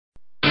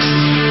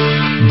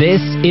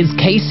This is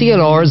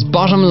KCLR's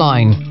Bottom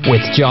Line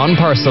with John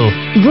Purcell.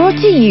 Brought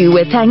to you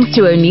with thanks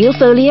to O'Neill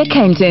Foley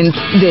Accountants,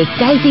 the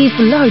Southeast's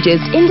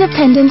largest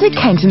independent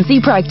accountancy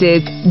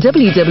practice.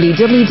 www.ons.ie.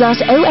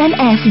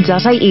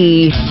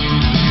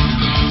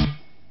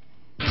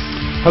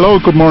 Hello,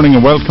 good morning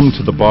and welcome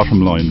to The Bottom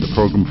Line, the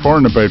programme for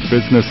and about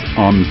business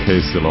on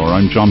KCLR.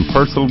 I'm John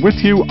Purcell with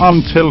you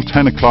until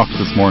 10 o'clock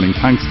this morning.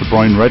 Thanks to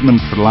Brian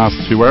Redmond for the last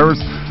 2 hours.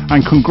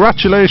 And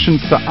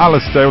congratulations to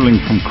Alice Dowling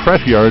from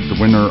Crettyard, the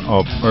winner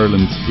of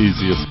Ireland's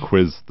easiest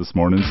quiz this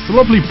morning. It's a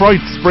lovely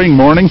bright spring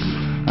morning,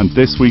 and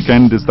this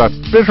weekend is that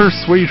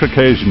bittersweet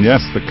occasion.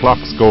 Yes, the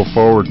clocks go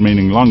forward,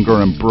 meaning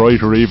longer and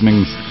brighter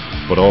evenings,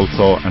 but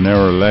also an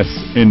hour less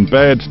in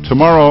bed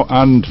tomorrow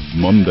and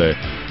Monday.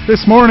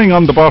 This morning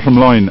on The Bottom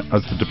Line,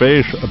 as the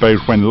debate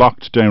about when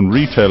locked down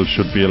retail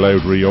should be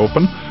allowed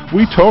reopen,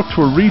 we talked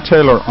to a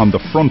retailer on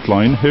the front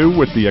line who,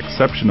 with the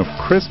exception of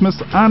Christmas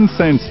and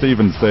St.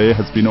 Stephen's Day,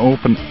 has been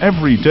open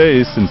every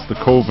day since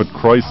the COVID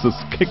crisis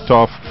kicked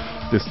off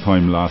this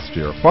time last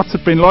year. What's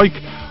it been like?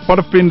 What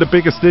have been the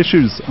biggest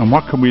issues, and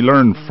what can we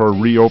learn for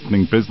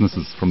reopening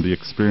businesses from the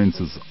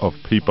experiences of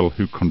people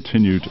who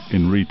continued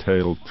in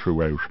retail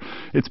throughout?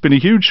 It's been a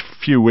huge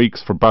few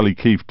weeks for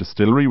Ballykeefe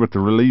Distillery with the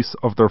release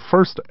of their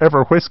first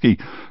ever whisky,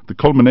 the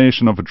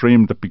culmination of a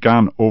dream that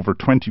began over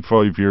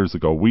 25 years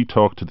ago. We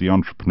talked to the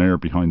entrepreneur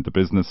behind the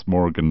business,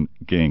 Morgan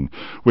Ging.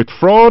 With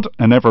fraud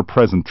an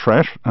ever-present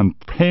threat, and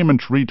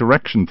payment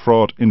redirection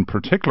fraud in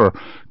particular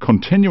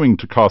continuing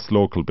to cost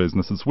local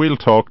businesses, we'll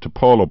talk to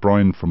Paul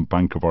O'Brien from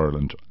Bank of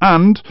Ireland.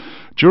 And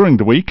during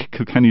the week,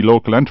 Kilkenny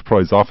Local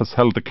Enterprise Office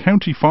held the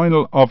county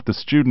final of the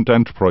Student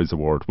Enterprise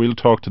Award. We'll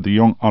talk to the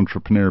young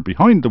entrepreneur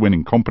behind the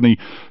winning company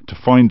to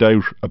find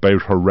out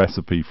about her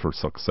recipe for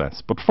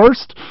success. But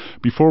first,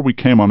 before we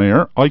came on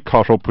air, I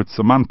caught up with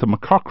Samantha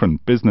McCaughrean,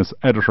 business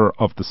editor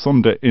of the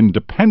Sunday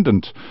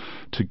Independent,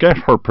 to get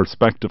her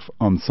perspective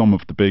on some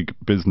of the big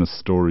business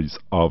stories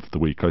of the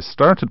week. I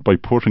started by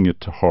putting it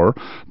to her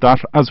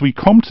that as we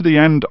come to the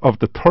end of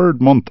the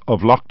third month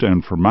of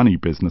lockdown for many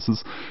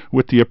businesses,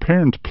 with the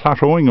apparent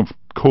plateauing of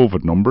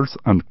COVID numbers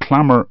and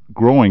clamour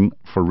growing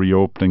for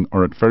reopening,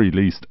 or at very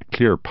least a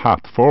clear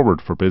path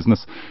forward for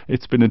business,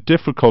 it's been a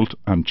difficult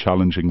and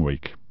challenging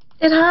week.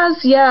 It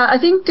has, yeah. I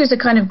think there's a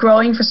kind of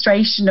growing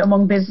frustration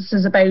among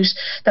businesses about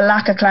the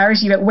lack of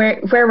clarity about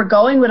where we're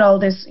going with all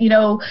this. You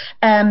know,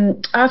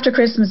 after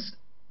Christmas,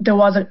 there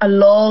was a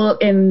lull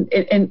in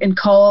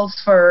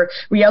calls for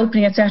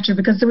reopening, etc.,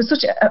 because there was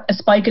such a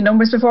spike in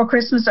numbers before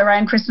Christmas,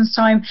 around Christmas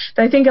time,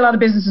 that I think a lot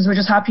of businesses were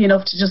just happy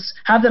enough to just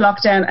have the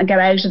lockdown and get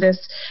out of this.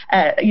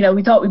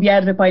 We thought we'd be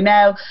out of it by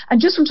now. And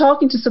just from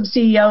talking to some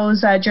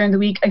CEOs during the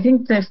week, I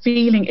think the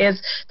feeling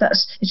is that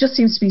it just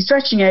seems to be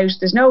stretching out.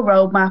 There's no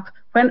roadmap.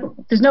 When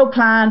there's no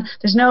plan,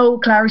 there's no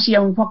clarity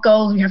on what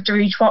goals we have to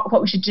reach,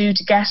 what we should do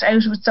to get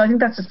out of it. So I think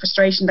that's a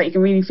frustration that you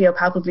can really feel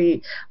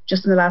palpably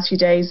just in the last few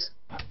days.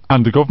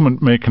 And the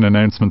government making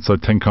announcements, I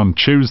think, on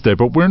Tuesday,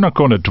 but we're not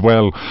going to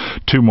dwell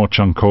too much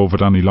on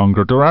COVID any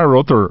longer. There are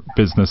other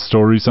business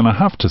stories, and I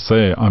have to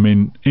say, I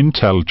mean,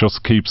 Intel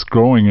just keeps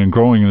growing and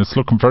growing, and it's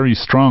looking very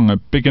strong. A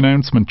big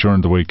announcement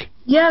during the week.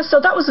 Yeah, so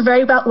that was a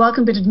very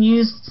welcome bit of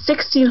news.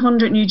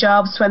 1,600 new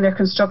jobs when their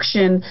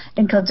construction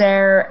in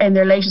Kildare and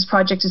their latest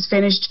project is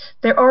finished.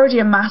 They're already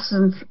a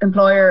massive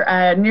employer,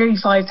 nearly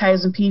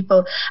 5,000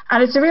 people.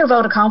 And it's a real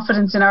vote of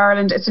confidence in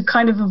Ireland. It's a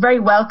kind of a very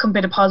welcome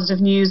bit of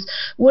positive news.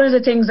 One of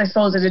the things, I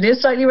suppose, that it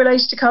is slightly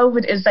related to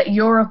COVID is that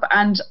Europe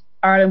and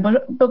Ireland,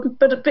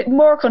 but a bit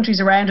more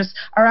countries around us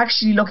are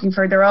actually looking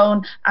for their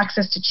own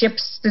access to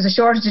chips. There's a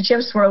shortage of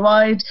chips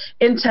worldwide.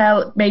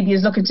 Intel maybe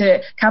is looking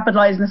to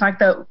capitalise on the fact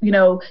that, you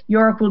know,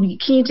 Europe will be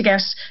keen to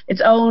get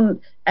its own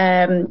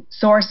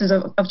sources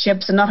of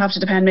chips and not have to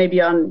depend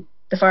maybe on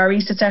the Far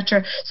East,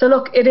 etc. So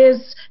look, it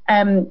is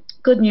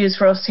good news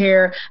for us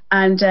here,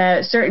 and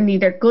certainly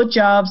they're good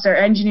jobs, they're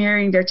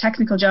engineering, they're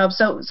technical jobs,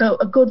 so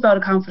a good vote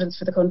of confidence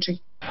for the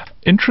country.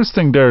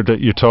 Interesting there that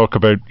you talk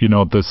about, you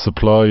know, the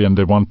supply and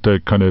they want the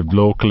kind of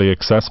locally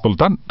accessible.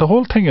 That the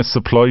whole thing of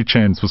supply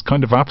chains was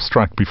kind of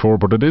abstract before,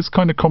 but it is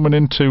kind of coming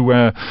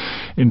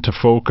into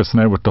focus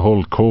now with the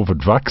whole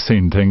COVID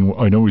vaccine thing.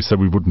 I know we said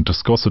we wouldn't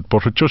discuss it,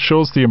 but it just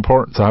shows the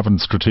importance of having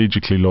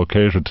strategically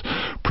located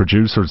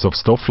producers of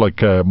stuff like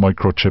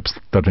microchips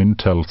that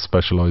Intel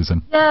specialise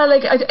in. Yeah,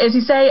 like as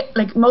you say,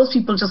 like most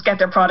people just get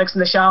their products in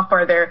the shop,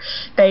 or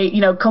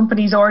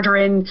companies order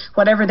in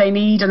whatever they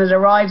need and it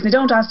arrives. They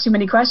don't ask too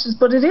many questions,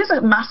 but it is a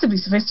massively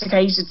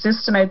sophisticated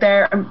system out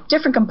there, and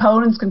different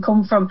components can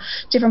come from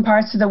different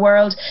parts of the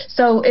world.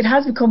 So it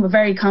has become a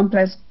very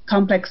complex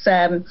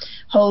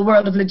whole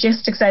world of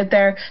logistics out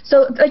there.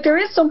 So like there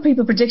is some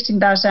people predicting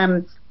that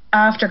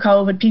after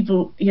COVID,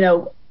 people, you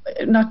know,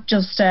 not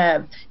just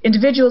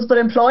individuals but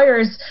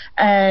employers,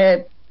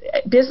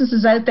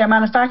 businesses out there,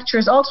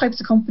 manufacturers, all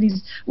types of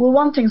companies will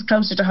want things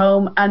closer to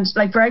home, and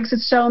like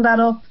Brexit's shown that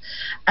up.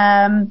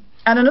 And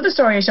another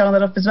story has shown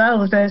that up as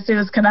well, with the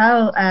Suez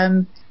Canal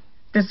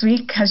this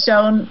week has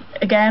shown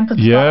again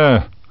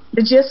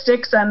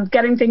logistics and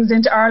getting things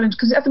into Ireland,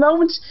 because at the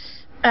moment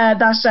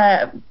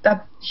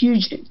that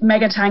huge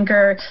mega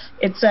tanker.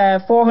 It's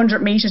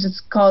 400 metres.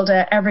 It's called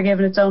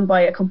Evergiven. It's owned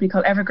by a company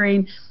called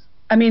Evergreen.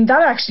 I mean,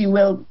 that actually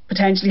will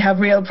potentially have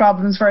real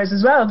problems for us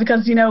as well,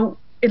 because, you know,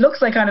 it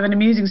looks like kind of an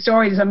amusing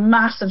story. There's a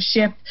massive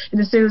ship in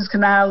the Suez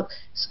Canal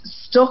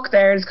stuck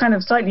there. It's kind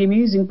of slightly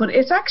amusing, but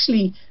it's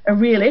actually a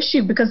real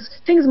issue, because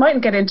things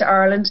mightn't get into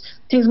Ireland,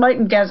 things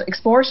mightn't get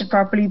exported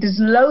properly. There's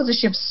loads of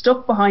ships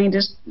stuck behind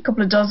it, a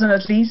couple of dozen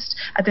at least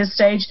at this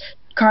stage,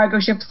 cargo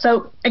ships.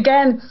 So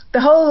again,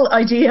 the whole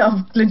idea of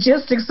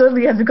logistics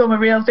suddenly has become a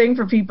real thing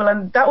for people,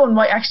 and that one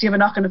might actually have a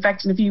knock-on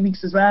effect in a few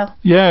weeks as well.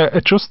 Yeah,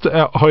 it just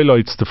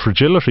highlights the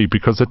fragility,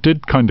 because it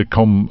did kind of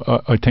come,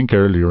 I think,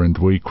 earlier in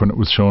the week when it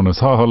was shown us,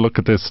 oh, look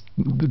at this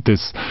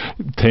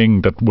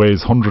thing that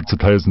weighs hundreds of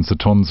thousands of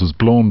tons was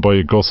blown by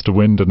a gust of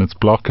wind and it's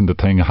blocking the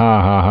thing,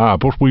 ha ha ha.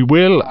 But we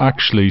will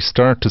actually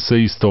start to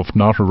see stuff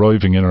not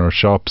arriving in our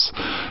shops.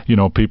 You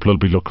know, people will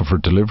be looking for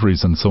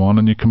deliveries and so on,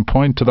 and you can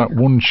point to that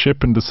one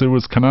ship in the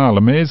Suez Canal.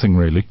 Amazing,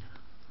 really.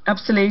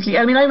 Absolutely.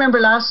 I mean, I remember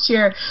last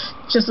year,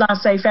 just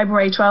last, say,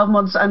 February, 12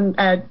 months, and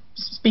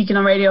speaking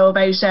on radio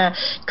about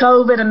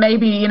COVID and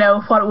maybe, you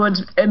know, what it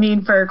would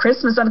mean for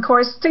Christmas. And of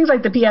course, things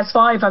like the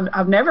PS5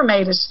 have never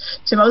made it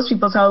to most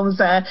people's homes.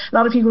 A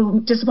lot of people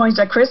disappointed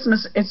at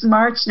Christmas. It's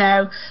March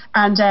now,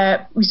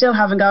 and we still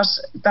haven't got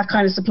that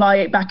kind of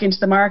supply back into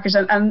the market.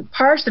 And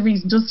part of the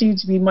reason does seem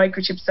to be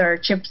microchips or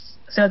chips.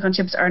 Silicon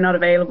chips are not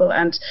available,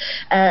 and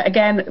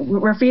again,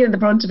 we're feeling the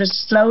brunt of it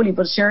slowly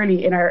but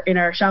surely in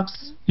our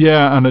shops.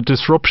 Yeah, and a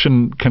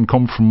disruption can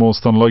come from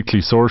most unlikely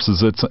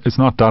sources. It's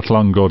not that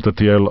long ago that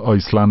the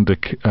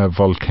Icelandic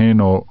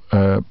volcano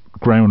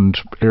ground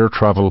air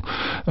travel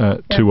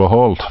to a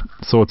halt.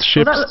 So it's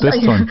ships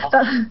this time.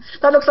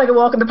 That looks like a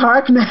walk in the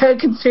park now,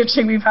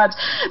 considering we've had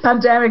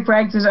pandemic,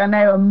 Brexit, and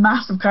now a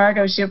massive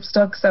cargo ship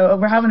stuck. So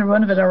we're having a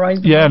run of it, all right.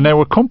 Yeah, now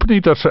a company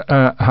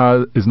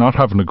that is not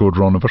having a good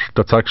run of it,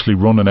 that's actually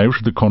running out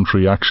of the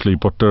country, actually,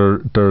 but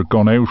they're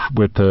gone out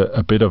with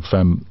a bit of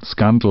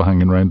scandal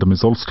hanging around them,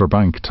 is Ulster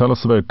Bank. Tell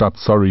us about that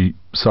sorry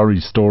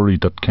story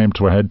that came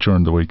to a head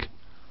during the week.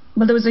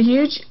 Well, there was a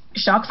huge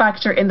shock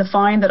factor in the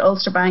fine that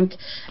Ulster Bank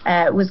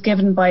was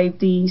given by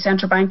the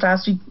central bank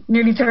last week,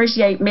 nearly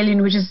 38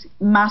 million, which is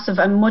massive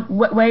and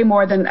way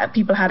more than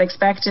people had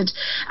expected.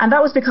 And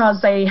that was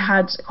because they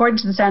had, according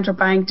to the central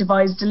bank,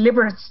 devised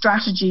deliberate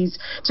strategies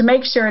to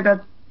make sure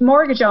that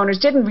mortgage owners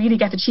didn't really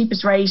get the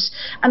cheapest rate.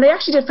 And they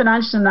actually did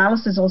financial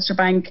analysis, Ulster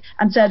Bank,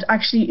 and said,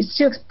 actually, it's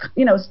too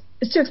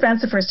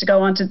expensive for us to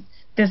go on to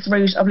this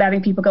route of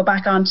letting people go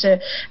back onto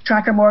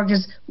tracker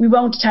mortgages. We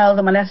won't tell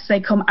them unless they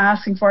come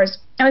asking for it.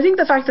 And I think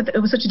the fact that it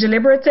was such a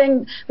deliberate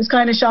thing was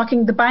kind of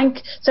shocking.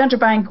 The central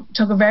bank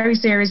took it very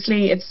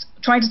seriously. It's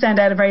trying to send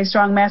out a very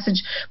strong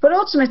message. But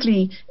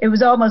ultimately, it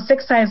was almost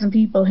 6,000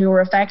 people who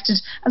were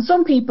affected. And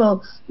some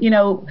people, you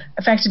know,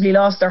 effectively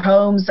lost their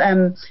homes.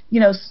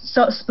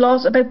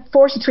 Lost about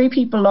 43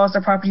 people lost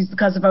their properties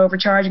because of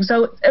overcharging.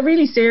 So a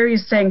really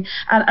serious thing.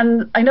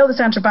 And I know the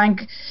central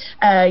bank,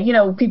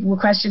 people will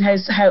question how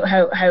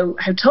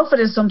tough it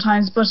is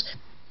sometimes, but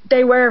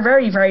they were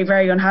very, very,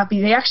 very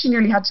unhappy. They actually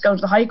nearly had to go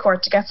to the High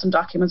Court to get some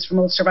documents from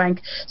Ulster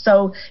Bank.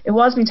 So it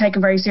was being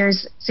taken very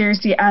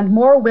seriously, and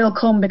more will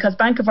come, because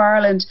Bank of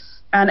Ireland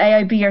and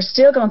AIB are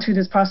still going through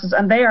this process,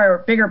 and they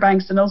are bigger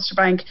banks than Ulster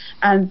Bank,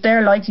 and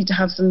they're likely to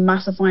have some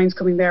massive fines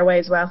coming their way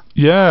as well.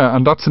 Yeah,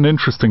 and that's an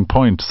interesting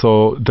point.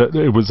 So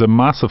it was a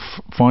massive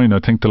fine, I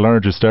think the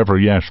largest ever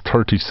yet,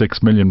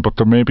 36 million, but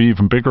there may be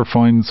even bigger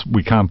fines.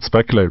 We can't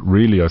speculate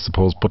really, I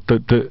suppose, but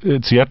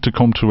it's yet to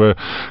come to a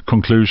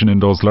conclusion in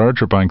those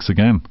larger banks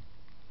again.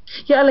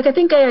 Yeah, like I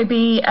think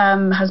AIB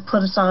has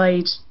put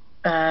aside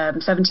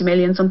 70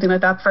 million, something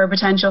like that, for a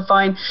potential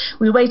fine.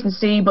 We'll wait and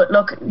see, but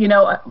look, you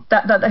know,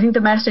 that I think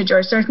the message,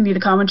 or certainly the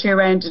commentary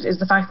around it, is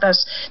the fact that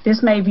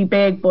this may be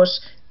big, but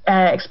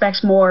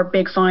expect more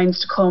big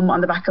fines to come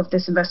on the back of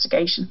this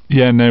investigation.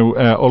 Yeah, now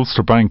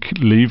Ulster Bank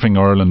leaving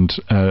Ireland,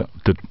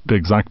 the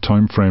exact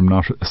time frame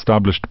not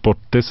established, but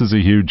this is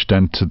a huge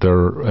dent to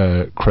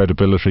their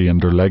credibility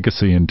and their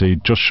legacy.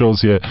 Indeed, just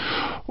shows you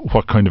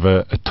what kind of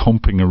a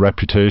thumping a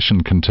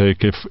reputation can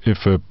take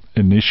if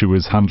an issue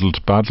is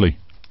handled badly.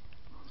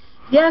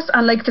 Yes,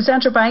 and like the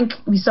central bank,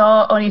 we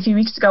saw only a few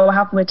weeks ago what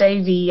happened with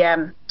Davy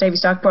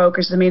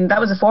Stockbrokers. I mean, that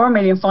was a 4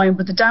 million fine,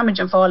 but the damage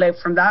and fallout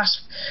from that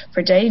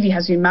for Davy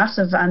has been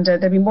massive, and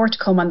there'll be more to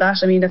come on that.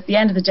 I mean, at the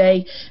end of the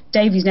day,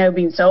 Davy's now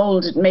being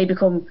sold. It may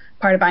become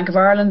part of Bank of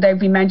Ireland. They've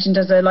been mentioned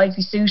as a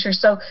likely suitor.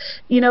 So,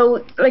 you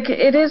know, like,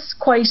 it is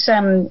quite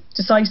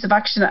decisive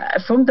action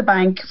from the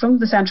bank, from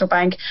the central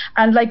bank,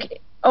 and like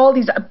all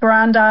these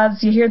brand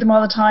ads, you hear them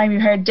all the time.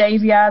 You heard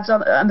Davy ads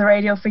on the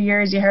radio for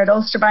years. You heard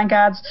Ulster Bank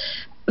ads.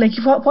 Like,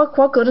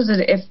 what good is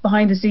it if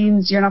behind the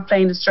scenes you're not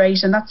playing it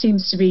straight? And that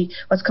seems to be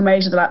what's come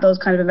out of those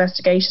kind of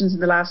investigations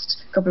in the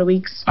last couple of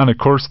weeks. And of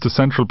course, the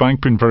central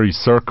bank been very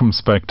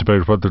circumspect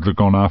about whether they're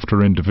going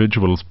after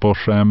individuals, but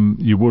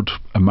you would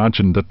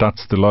imagine that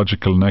that's the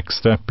logical next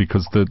step,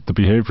 because the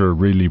behaviour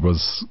really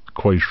was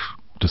quite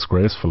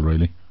disgraceful,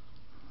 really.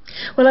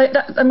 Well,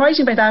 I'm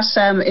writing about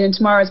that in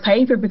tomorrow's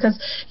paper because,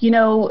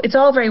 it's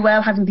all very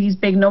well having these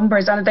big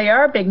numbers, and they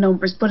are big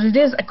numbers, but it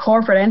is a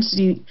corporate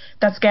entity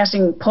that's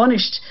getting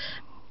punished.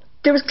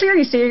 There was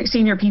clearly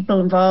senior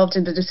people involved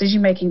in the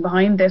decision-making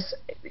behind this.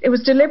 It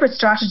was deliberate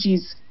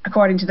strategies,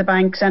 according to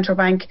the central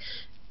bank.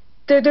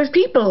 There's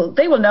people,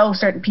 they will know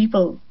certain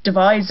people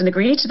devised and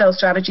agreed to those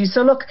strategies.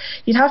 So look,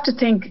 you'd have to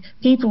think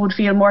people would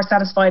feel more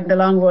satisfied in the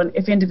long run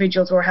if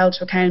individuals were held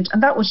to account,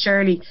 and that would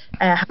surely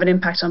have an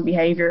impact on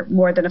behaviour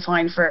more than a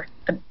fine for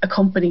a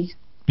company.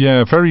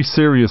 Yeah, very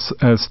serious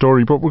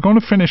story. But we're going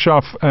to finish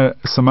off,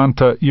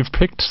 Samantha. You've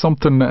picked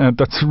something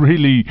that's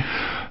really,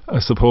 I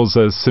suppose,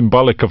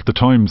 symbolic of the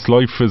times.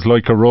 Life is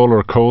like a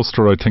roller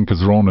coaster, I think,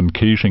 as Ronan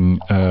Keating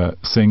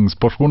sings.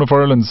 But one of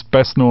Ireland's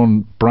best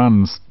known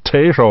brands,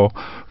 Tayto,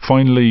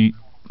 finally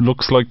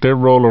looks like their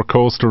roller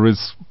coaster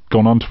is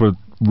gone onto a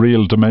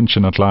real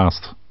dimension at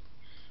last.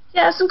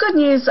 Yeah, some good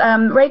news.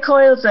 Ray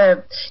Coyle's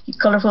a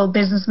colourful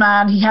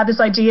businessman. He had this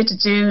idea to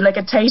do like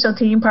a Tayto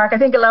theme park. I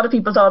think a lot of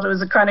people thought it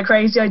was a kind of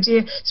crazy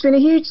idea. It's been a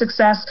huge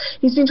success.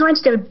 He's been trying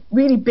to get a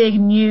really big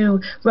new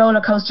roller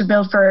coaster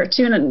built for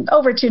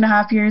over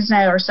 2.5 years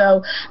now or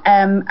so,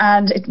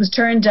 and it was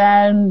turned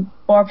down.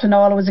 Bord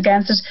Pleanála was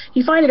against it.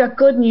 He finally got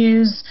good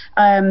news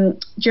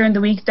during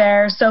the week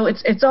there. So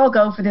it's all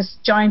go for this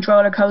giant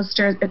roller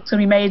coaster. It's going to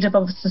be made up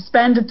of a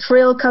suspended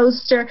thrill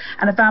coaster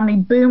and a family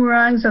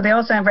boomerang. So they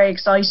all sound very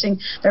exciting.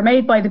 They're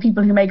made by the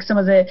people who make some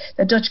of the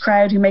Dutch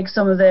crowd who make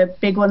some of the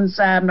big ones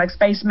like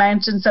Space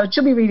Mountain. So it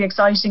should be really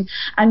exciting.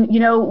 And,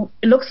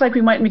 it looks like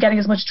we mightn't be getting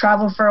as much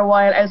travel for a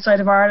while outside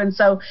of Ireland.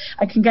 So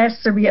I can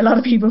guess there'll be a lot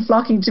of people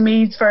flocking to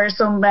Meath for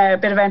some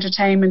bit of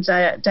entertainment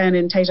down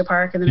in Tayto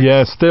Park.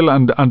 Yeah, still,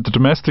 and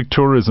the domestic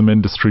tourism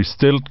industry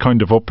still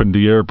kind of up in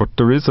the air, but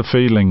there is a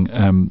feeling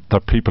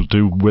that people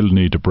will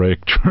need a break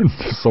during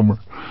the summer.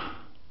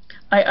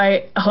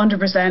 I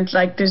 100%,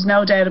 like, there's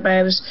no doubt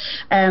about it.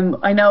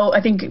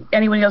 I think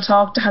anyone you'll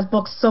talk to has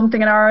booked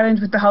something in Ireland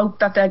with the hope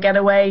that they'll get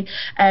away.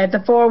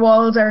 The four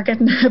walls are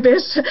getting a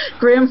bit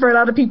grim for a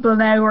lot of people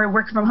now who are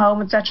working from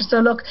home, etc. So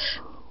look,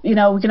 we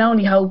can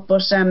only hope,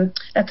 but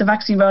let the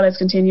vaccine rollouts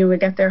continue. We'll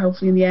get there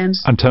hopefully in the end.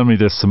 And tell me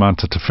this,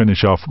 Samantha, to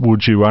finish off,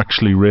 would you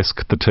actually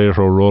risk the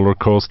Tayto roller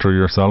coaster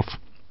yourself?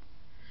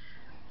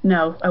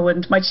 No, I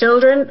wouldn't. My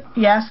children,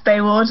 yes,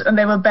 they would, and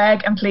they will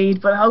beg and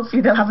plead, but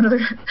hopefully they'll have another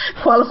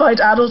qualified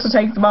adult to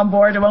take them on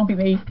board. It won't be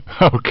me.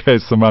 Okay,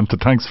 Samantha,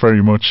 thanks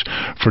very much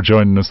for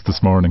joining us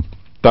this morning.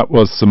 That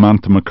was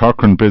Samantha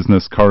McCaughrean,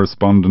 business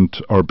correspondent,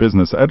 or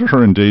business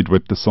editor indeed,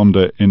 with the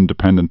Sunday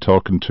Independent,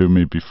 talking to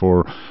me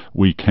before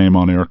we came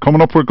on air.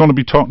 Coming up, we're going to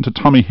be talking to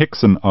Tommy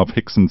Hickson of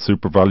Hickson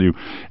SuperValu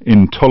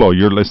in Tullow.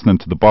 You're listening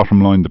to The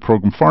Bottom Line, the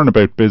programme for and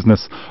about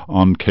business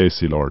on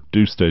KCLR.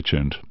 Do stay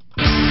tuned.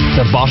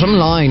 The Bottom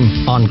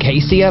Line on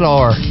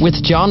KCLR with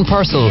John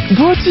Purcell.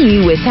 Brought to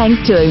you with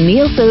thanks to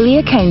O'Neill Foley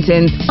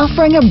Accountants,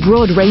 offering a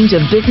broad range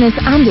of business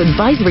and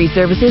advisory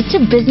services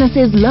to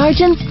businesses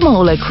large and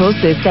small across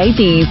the South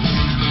East.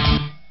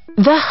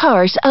 The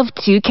heart of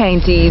two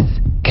counties.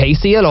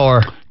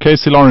 KCLR.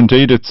 KCLR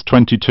indeed, it's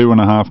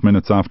 22.5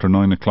 minutes after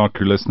 9 o'clock.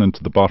 You're listening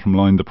to The Bottom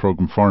Line, the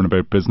programme for and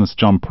about business.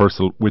 John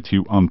Purcell with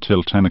you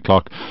until 10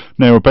 o'clock.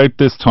 Now, about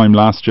this time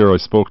last year, I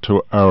spoke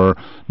to our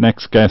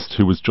next guest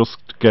who was just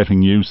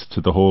getting used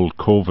to the whole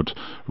COVID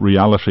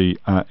reality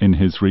in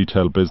his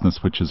retail business,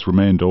 which has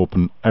remained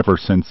open ever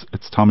since.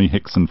 It's Tommy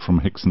Hickson from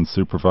Hickson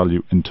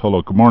SuperValu in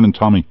Tullow. Good morning,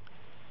 Tommy.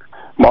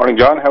 Morning,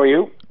 John. How are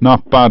you?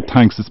 Not bad,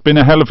 thanks. It's been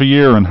a hell of a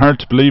year, and hard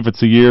to believe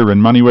it's a year.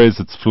 In many ways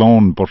it's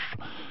flown, but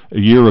a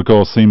year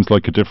ago seems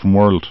like a different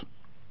world.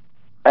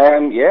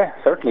 Yeah,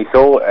 certainly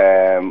so.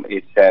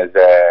 It has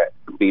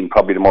been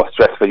probably the most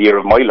stressful year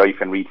of my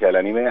life in retail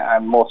anyway,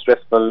 and most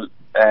stressful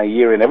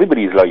year in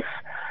everybody's life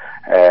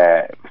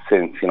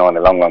since, in a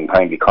long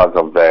time, because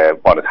of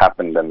what has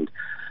happened. And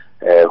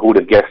who would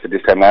have guessed at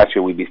this time last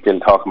year we'd be still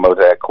talking about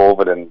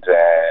COVID and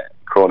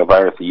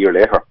coronavirus a year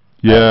later.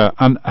 Yeah,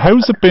 and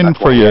how's it been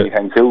for you?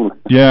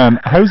 Yeah, and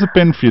how's it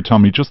been for you,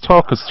 Tommy? Just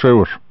talk us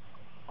through it.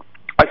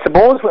 I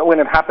suppose when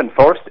it happened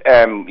first,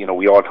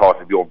 we all thought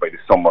it'd be over by the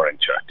summer and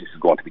sure, this is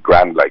going to be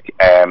grand.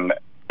 When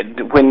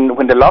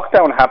the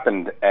lockdown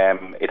happened,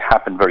 it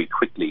happened very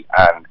quickly.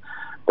 And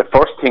the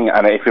first thing,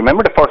 and if you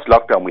remember the first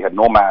lockdown, we had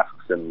no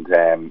masks and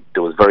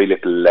there was very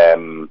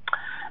little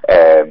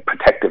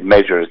protective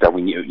measures that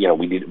we knew.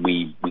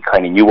 We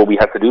kind of knew what we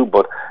had to do,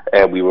 but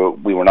we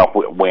were not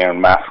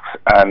wearing masks.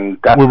 And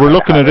we were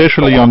looking at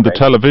Italy on the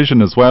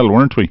television as well,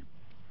 weren't we?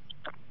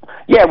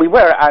 Yeah, we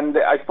were, and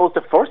I suppose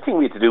the first thing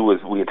we had to do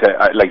was we had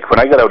to, when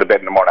I got out of bed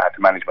in the morning, I had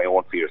to manage my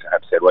own fears. I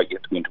had to say, right, you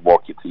have to go into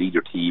work, you have to lead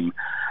your team,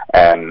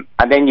 and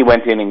then you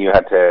went in and you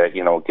had to,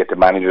 get the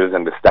managers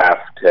and the staff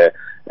to,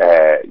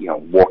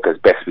 work as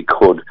best we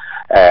could,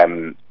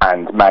 and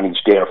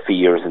manage their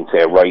fears and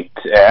say, right,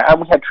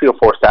 and we had 3 or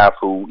 4 staff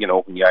who,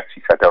 when you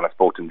actually sat down and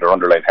spoke to them, their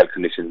underlying health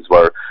conditions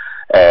were,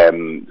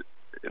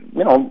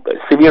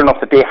 severe enough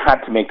that they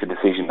had to make the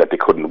decision that they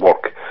couldn't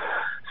work.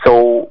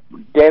 So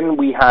then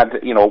we had,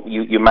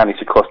 you manage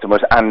the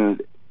customers,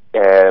 and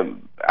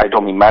I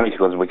don't mean manage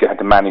customers, but you had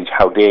to manage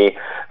how they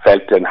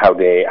felt and how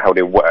they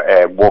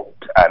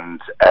worked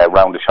and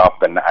around the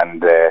shop, and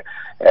there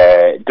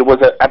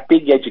was a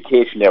big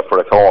education there for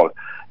us all.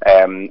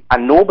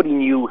 And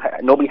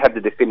nobody had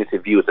the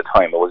definitive view at the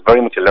time. It was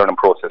very much a learning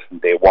process from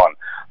day one.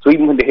 So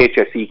even when the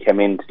HSE came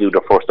in to do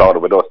their first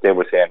audit with us, they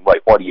were saying,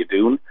 right, what are you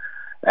doing?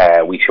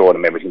 We showed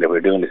them everything that we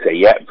were doing. They say,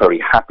 yeah, very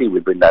happy,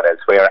 we'll bring that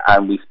elsewhere.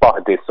 And we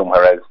spotted this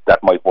somewhere else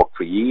that might work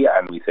for you.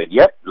 And we said,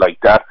 yep, like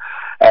that.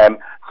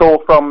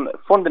 So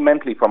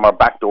fundamentally from our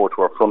back door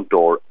to our front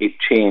door, it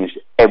changed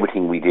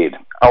everything we did.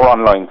 Our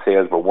online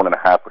sales were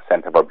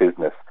 1.5% of our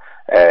business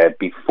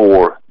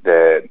before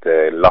the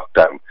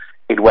lockdown.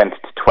 It went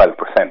to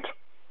 12%,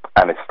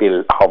 and it's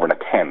still hovering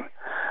at 10%.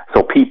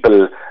 So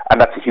people,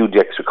 and that's a huge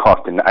extra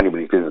cost in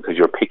anybody's business, because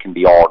you're picking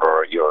the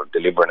order, you're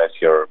delivering it,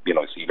 so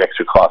you've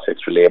extra costs,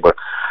 extra labour,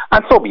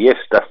 and so be it.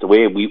 That's the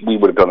way. We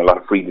would have done a lot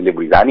of free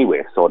deliveries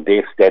anyway, so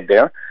they stayed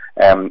there.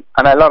 And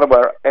a lot of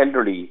our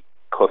elderly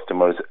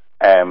customers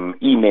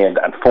emailed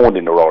and phoned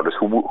in their orders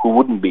who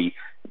wouldn't be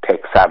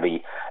tech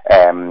savvy.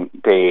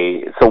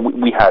 So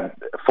we had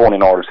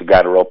phone-in orders to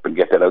gather up and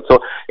get that out. So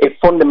it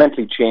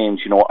fundamentally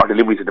changed. Our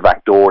deliveries at the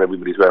back door,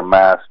 everybody's wearing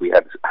masks. We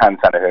had hand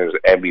sanitizers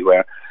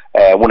everywhere.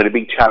 One of the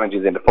big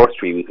challenges in the first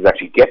 3 weeks was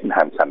actually getting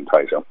hand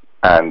sanitizer,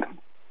 and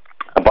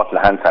a bottle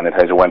of hand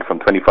sanitizer went from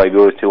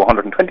 €25 to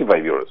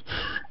 €125,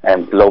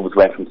 and gloves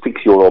went from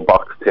 €6 a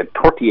box to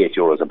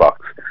 €38 a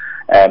box,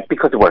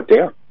 because they weren't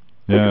there.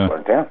 Yeah,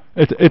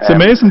 it's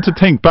amazing to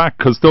think back,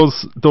 because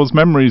those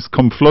memories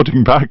come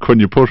flooding back when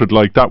you put it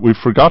like that. We've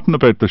forgotten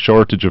about the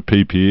shortage of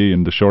PPE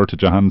and the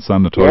shortage of hand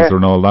sanitizer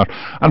and all that,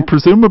 and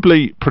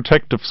presumably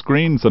protective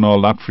screens and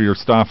all that for your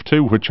staff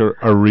too, which are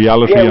a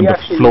reality, and the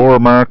floor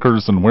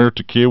markers and where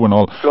to queue and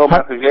all. Floor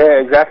markers,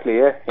 exactly,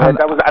 and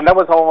that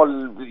was all.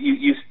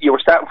 You were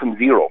starting from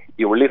zero.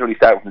 You were literally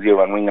starting from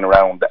zero and ringing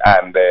around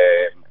and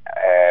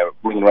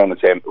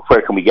saying,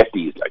 where can we get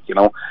these?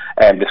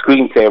 The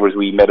screensavers,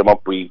 we made them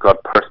up. We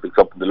got Perspex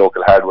up in the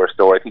local hardware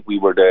store. I think we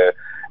were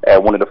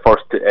one of the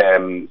first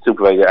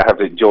supervisors. I have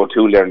Joe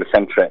Toole there in the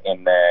centre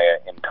in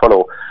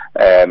Tullow.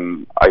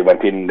 I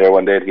went in there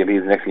one day to get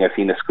these. The next thing I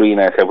seen a screen,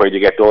 I said, where'd you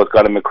get those?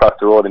 Got them across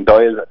the road in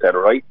Doyle. I said,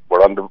 all right,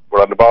 we're on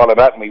the ball of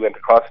that, and we went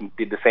across and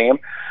did the same.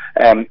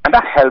 And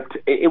that helped.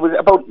 It was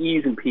about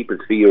easing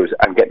people's fears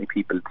and getting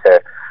people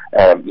to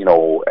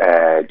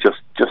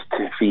just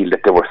to feel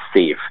that they were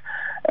safe.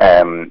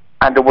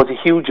 And there was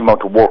a huge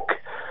amount of work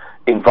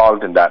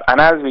involved in that. And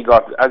as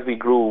we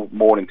grew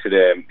more into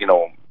the,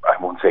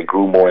 I won't say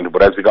grew more into,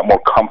 but as we got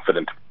more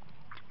confident,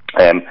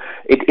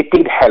 it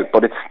did help.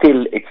 But it's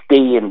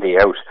day in, day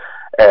out.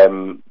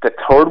 The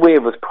third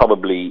wave was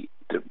probably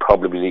the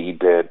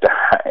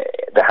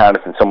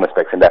hardest in some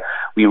respects, in that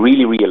we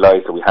really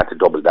realised that we had to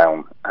double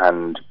down.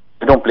 And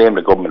I don't blame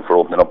the government for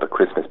opening up at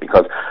Christmas,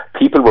 because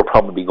people were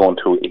probably going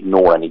to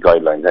ignore any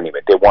guidelines anyway.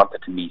 They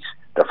wanted to meet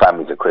their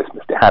families at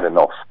Christmas. They had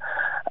enough.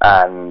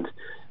 And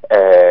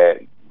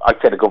I'd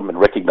say the government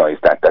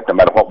recognised that no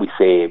matter what we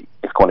say,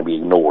 it's going to be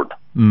ignored.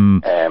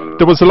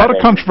 There was a lot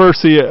of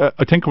controversy,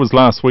 I think it was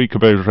last week,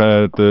 about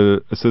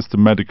the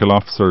assistant medical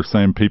officer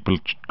saying people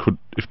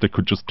if they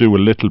could just do a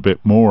little bit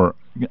more.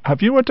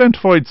 Have you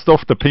identified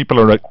stuff that people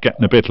are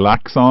getting a bit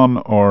lax on,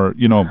 or,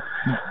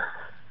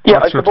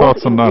 what's your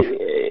thoughts on that?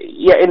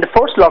 Yeah, in the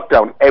first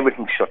lockdown,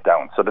 everything shut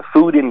down. So the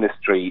food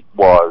industry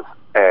was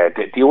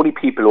the only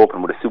people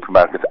open were the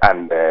supermarkets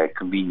and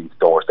convenience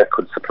stores that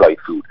could supply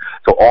food.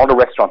 So all the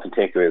restaurants and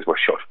takeaways were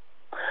shut.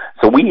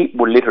 So we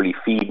were literally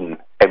feeding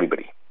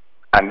everybody,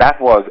 and that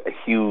was a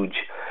huge.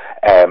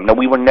 Now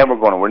we're never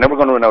going to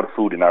run out of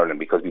food in Ireland,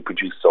 because we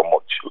produce so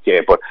much.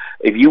 Okay, but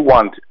if you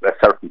want a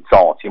certain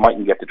sauce, you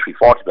mightn't get the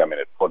 340 gram in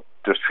it, but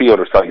there's 3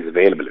 other sizes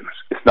available in it.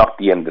 It's not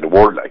the end of the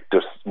world.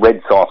 There's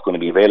red sauce going to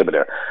be available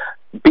there.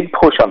 Big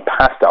push on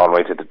pasta all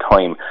right at the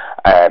time,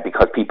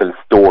 because people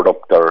stored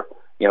up their,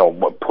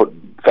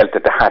 felt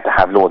that they had to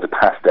have loads of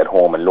pasta at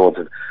home and loads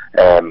of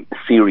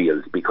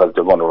cereals, because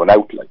they're going to run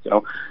out.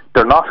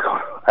 They're not going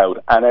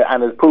to run out,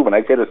 and it's proven.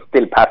 I'd say there's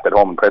still pasta at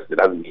home in Preston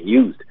that hasn't been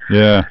used.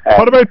 Yeah.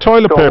 What about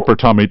toilet paper,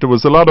 Tommy? There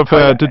was a lot of.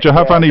 Did you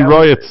have any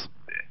riots?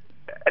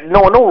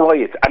 No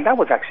riots, and that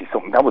was actually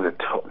something that was a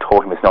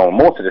total misnomer.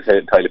 Most of the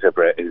toilet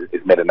paper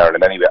is made in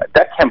Ireland anyway.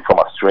 That came from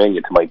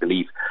Australia, to my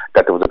belief,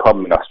 that there was a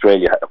problem in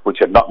Australia which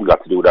had nothing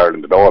got to do with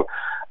Ireland at all.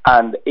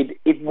 And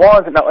it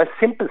was now a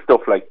simple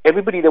stuff, like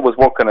everybody that was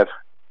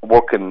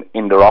working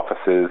in their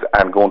offices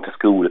and going to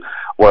school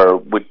were,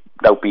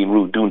 without being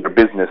rude, doing their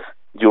business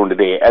during the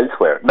day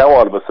elsewhere. Now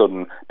all of a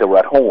sudden they were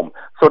at home,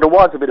 so there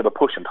was a bit of a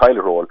push in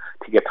toilet roll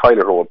to get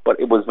toilet roll, but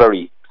it was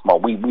very small.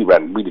 We didn't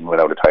run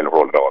out of toilet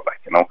roll at all,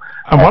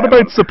 And what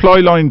about supply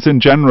lines in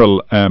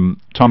general,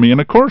 Tommy?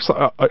 And of course,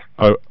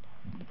 I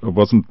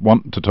wasn't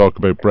wanting to talk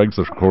about Brexit,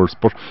 of course,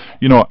 but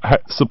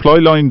supply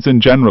lines in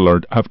general,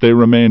 have they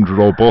remained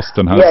robust,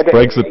 and has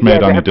Brexit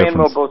made any difference? Yeah, they have been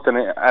robust,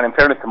 and in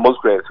fairness to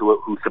Musgraves,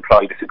 who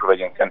supply the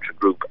Supervision Centre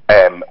Group,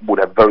 would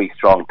have very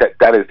strong.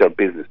 That is their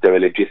business. They're a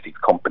logistics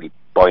company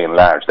by and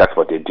large. That's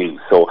what they do.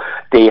 So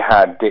they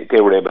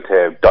were able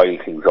to dial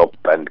things up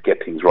and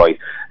get things right.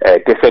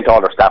 They sent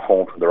all their staff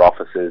home from their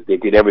offices. They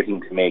did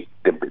everything to make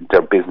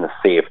their business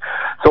safe.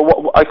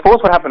 So I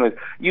suppose what happened was,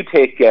 you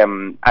take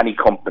any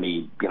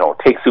company,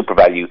 take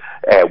SuperValu.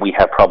 We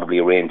have probably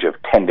a range of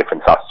 10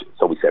 different sausages.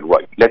 So we said,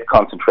 right, let's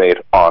concentrate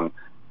on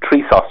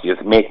 3 sausages,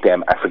 make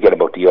them, and forget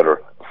about the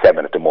other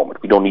 7 at the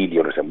moment. We don't need the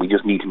other 7. We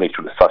just need to make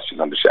sure the sausages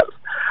on the shelf.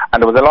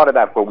 And there was a lot of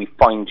that where we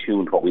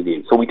fine-tuned what we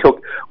did. So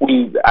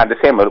and the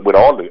same with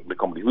all the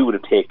companies, we would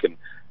have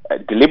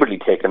deliberately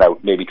taken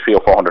out maybe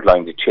 300 or 400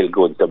 lines of chilled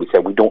goods that we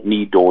said we don't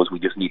need those, we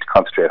just need to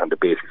concentrate on the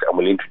basics, and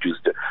we'll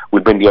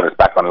bring the others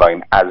back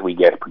online as we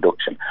get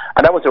production.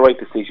 And that was the right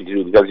decision to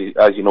do, because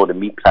as you know, some of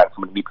the meat plants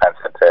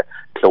had to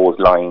close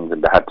lines,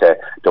 and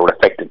they were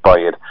affected by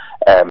it.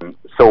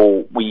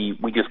 So we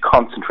just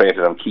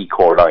concentrated on key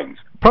core lines.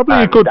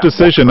 Probably a good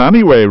decision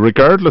anyway,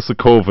 regardless of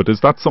COVID. Is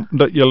that something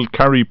that you'll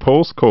carry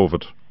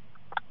post-COVID?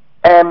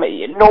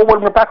 No, well,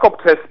 we're back up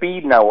to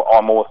speed now,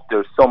 almost.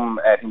 There's some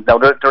things. Now,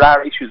 there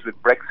are issues with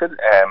Brexit.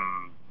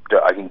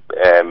 I think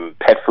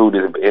pet food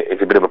is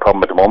a bit of a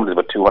problem at the moment. There's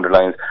about 200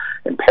 lines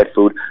in pet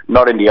food,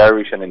 not in the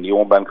Irish and in the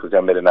own bank, because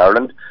they're made in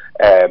Ireland,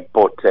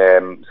 but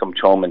some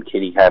chum and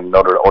kitty and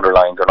other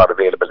lines are not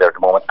available there at the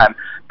moment, and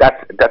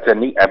that's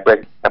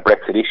a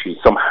Brexit issue.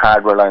 Some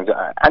hardware lines,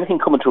 anything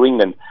coming to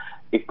England,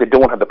 if they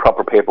don't have the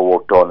proper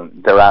paperwork done,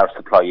 there are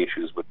supply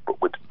issues with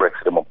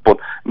Brexit, but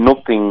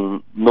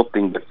nothing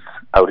that's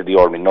out of the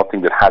ordinary,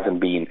 nothing that hasn't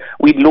been.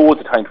 We'd loads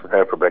of time to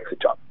prepare for Brexit,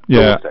 John.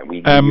 Yeah. We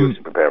used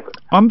to prepare for it.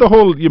 On the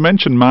whole, you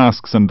mentioned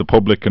masks and the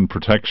public and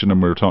protection,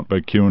 and we were talking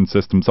about queuing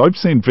systems. I've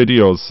seen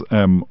videos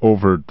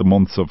over the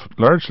months of,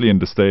 largely in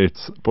the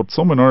States, but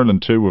some in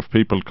Ireland too, of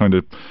people kind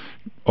of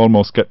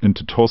almost getting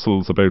into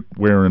tussles about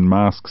wearing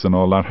masks and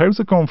all that. How's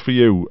it going for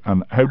you,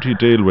 and how do you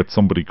deal with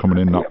somebody coming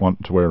in not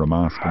wanting to wear a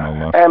mask and all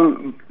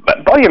that?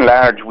 But by and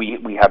large,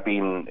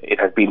 it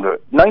has been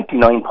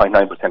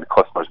 99.9% of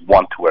customers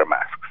want to wear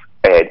masks.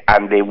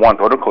 And they want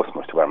other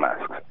customers to wear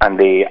masks. And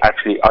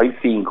I've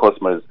seen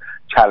customers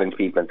challenge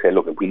people and say,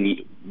 look,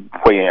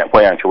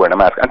 why aren't you wearing a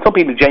mask? And some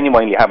people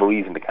genuinely have a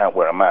reason they can't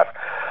wear a mask.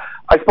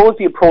 I suppose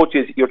the approach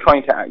is you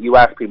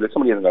ask people, if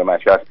somebody hasn't got a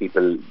mask, you ask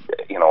people,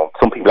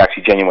 some people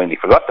actually genuinely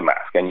forgot the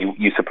mask, and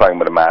you supply them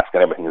with a mask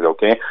and everything is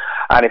okay.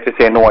 And if they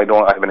say, no, I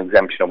have an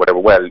exemption or whatever,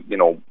 well,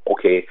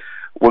 okay,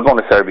 we're going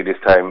to serve you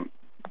this time.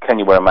 Can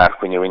you wear a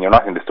mask when you're in? You're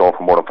not in the store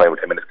for more than 5 or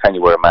 10 minutes. Can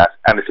you wear a mask?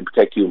 And it's to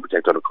protect you and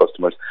protect other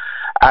customers.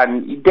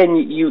 And then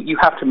you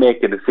have to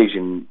make a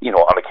decision,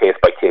 on a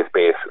case-by-case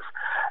basis.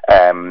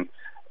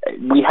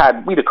 We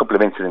had a couple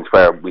of incidents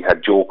where we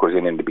had jokers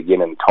in the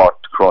beginning, thought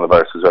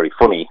coronavirus was very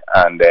funny,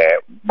 and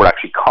were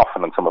actually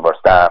coughing on some of our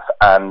staff.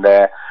 And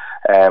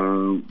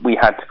we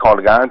had to call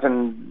the guards,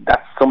 and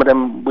some of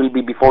them will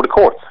be before the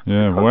courts.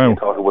 Yeah, wow. They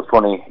thought it was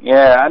funny.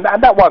 Yeah, and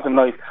that wasn't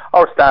nice.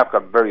 Our staff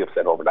got very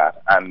upset over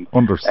that. And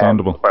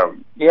understandable. But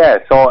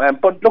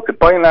look,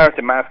 by and large,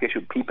 the mask issue,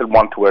 people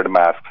want to wear the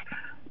masks.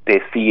 They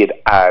see it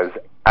as,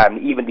 and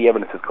even the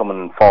evidence is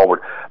coming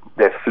forward,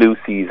 the flu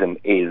season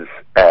is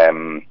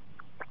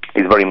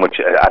very much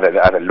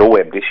at a low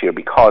ebb this year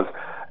because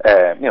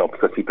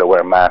people are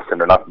wearing masks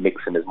and they're not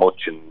mixing as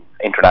much, and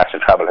international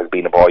travel has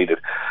been avoided.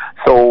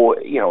 So,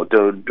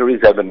 there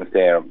is evidence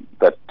there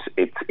that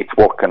it's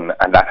working,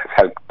 and that has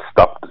helped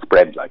stop the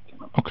spread.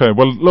 Okay,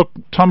 well, look,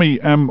 Tommy,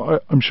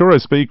 I'm sure I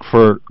speak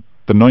for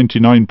the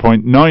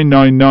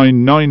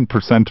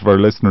 99.9999% of our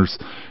listeners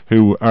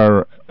who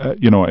are,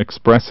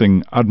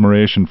 expressing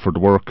admiration for the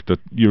work that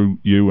you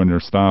and your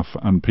staff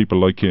and people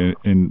like you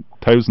in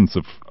thousands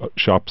of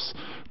shops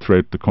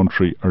throughout the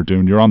country are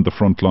doing. You're on the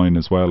front line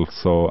as well,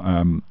 so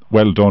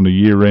well done a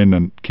year in,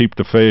 and keep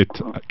the faith,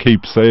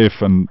 keep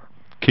safe, and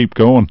keep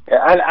going.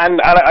 And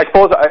I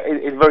suppose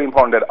it's very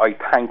important that I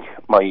thank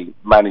my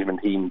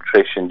management team,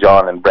 Trish and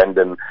John and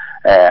Brendan,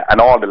 and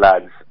all the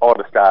lads, all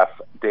the staff.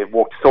 They've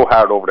worked so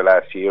hard over the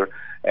last year.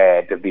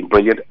 They've been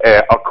brilliant.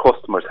 Our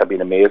customers have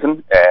been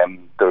amazing.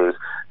 There's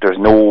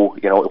no,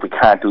 if we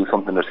can't do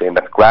something, they're saying,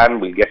 that's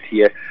grand, we'll get to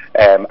you.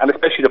 And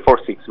especially the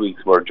first 6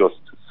 weeks were just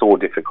so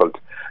difficult.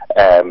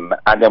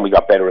 And then we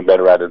got better and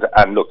better at it.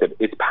 And look,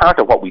 it's part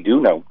of what we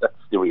do now. That's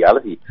the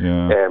reality.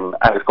 Yeah. And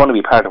it's going to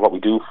be part of what we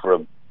do for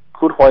a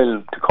good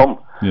while to come.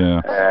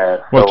 Yeah.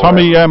 Well,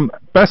 Tommy,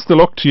 best of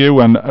luck to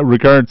you, and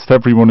regards to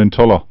everyone in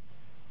Tulla.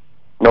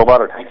 No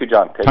bother. Thank you,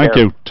 John. Thank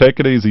you. Take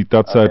it easy.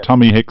 That's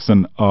Tommy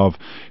Hickson of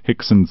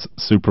Hickson's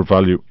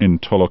SuperValu in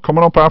Tulla.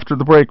 Coming up after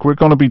the break, we're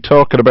going to be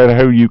talking about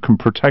how you can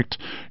protect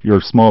your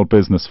small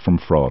business from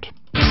fraud.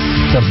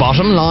 The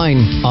Bottom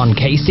Line on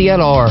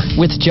KCLR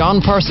with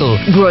John Purcell.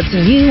 Brought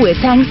to you with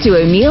thanks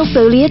to O'Neill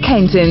Foley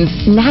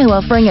Accountants, now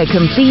offering a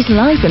complete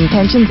life and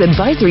pensions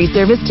advisory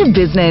service to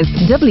business.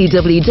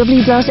 www.onf.ie.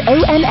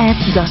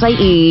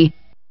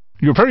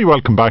 You're very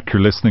welcome back.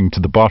 You're listening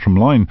to The Bottom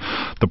Line,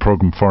 the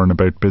programme for and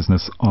about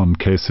business on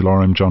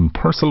KCLR. I'm John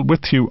Purcell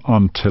with you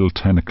until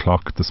 10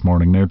 o'clock this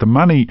morning. Now, the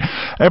many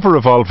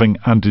ever-evolving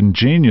and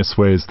ingenious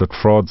ways that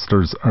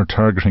fraudsters are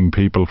targeting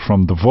people,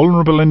 from the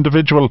vulnerable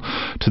individual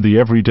to the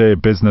everyday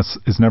business,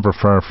 is never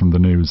far from the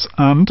news.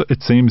 And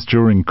it seems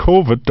during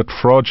COVID that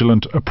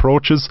fraudulent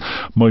approaches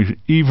might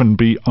even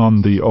be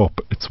on the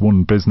up. It's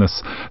one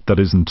business that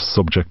isn't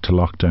subject to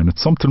lockdown.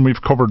 It's something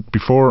we've covered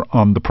before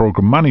on the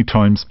programme many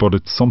times, but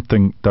it's something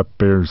that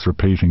bears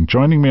repeating.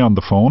 Joining me on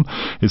the phone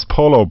is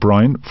Paul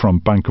O'Brien from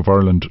Bank of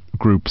Ireland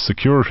Group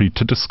Security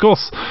to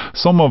discuss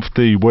some of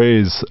the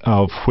ways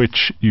of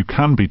which you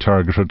can be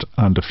targeted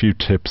and a few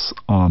tips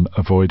on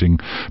avoiding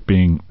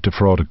being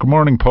defrauded. Good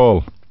morning,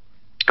 Paul.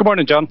 Good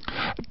morning, John.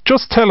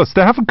 Just tell us,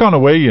 they haven't gone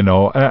away, you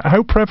know.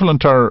 How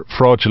prevalent are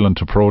fraudulent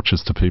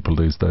approaches to people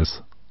these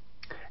days?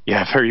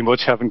 Yeah, very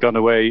much haven't gone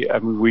away.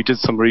 We did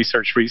some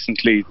research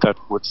recently that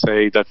would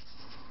say that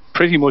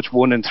pretty much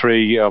 1 in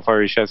 3 of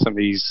Irish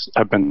SMEs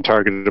have been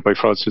targeted by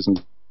fraudsters in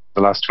the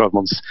last 12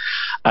 months.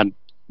 And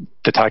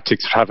the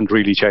tactics haven't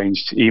really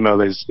changed.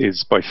 Email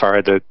is by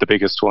far the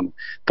biggest one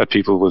that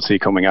people will see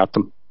coming at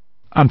them.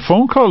 And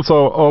phone calls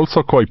are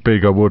also quite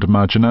big, I would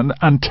imagine,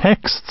 and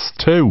texts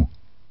too.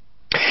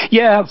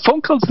 Yeah,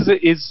 phone calls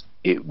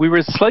we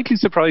were slightly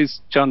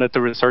surprised, John, at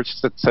the research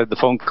that said the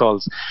phone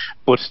calls,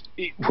 but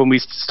when we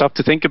stop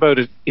to think about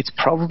it, it's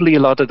probably a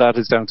lot of that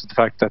is down to the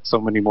fact that so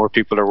many more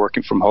people are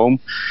working from home.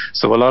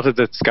 So a lot of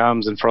the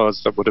scams and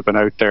frauds that would have been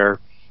out there,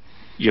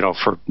 you know,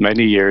 for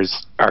many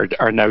years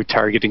are now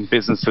targeting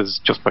businesses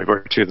just by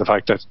virtue of the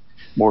fact that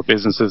more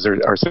businesses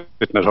are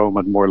sitting at home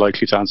and more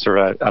likely to answer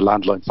a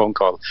landline phone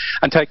call.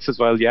 And text as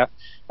well, yeah.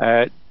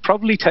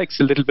 Probably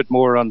text a little bit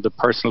more on the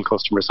personal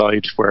customer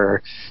side,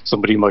 where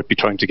somebody might be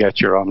trying to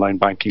get your online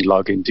banking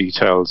login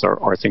details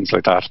or things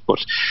like that.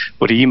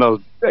 But email,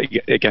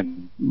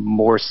 again,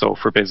 more so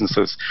for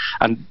businesses.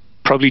 And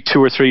probably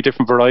 2 or 3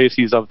 different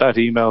varieties of that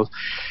email.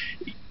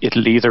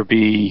 It'll either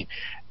be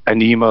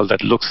an email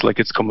that looks like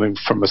it's coming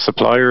from a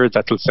supplier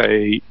that will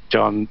say,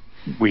 John,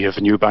 we have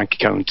a new bank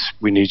account,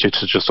 we need you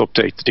to just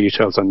update the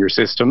details on your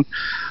system.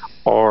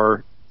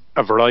 Or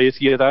a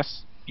variety of that.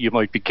 You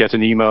might get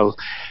an email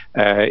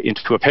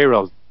into a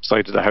payroll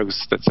side of the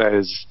house that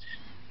says,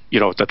 you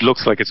know, that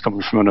looks like it's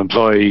coming from an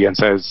employee and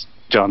says,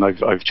 John,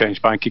 I've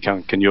changed bank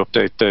account, can you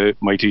update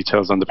my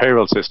details on the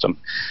payroll system?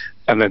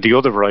 And then the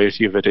other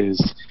variety of it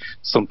is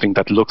something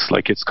that looks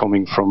like it's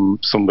coming from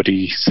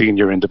somebody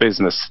senior in the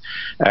business.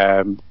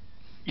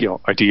 You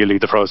know, ideally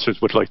the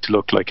fraudsters would like to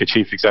look like a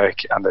chief exec,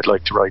 and they'd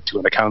like to write to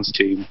an accounts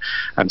team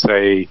and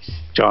say,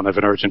 John, I have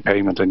an urgent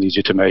payment I need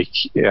you to make.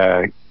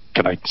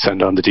 Can I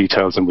send on the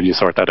details and will you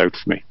sort that out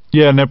for me?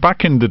 Yeah, now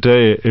back in the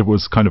day it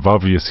was kind of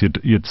obvious.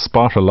 You'd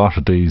spot a lot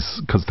of these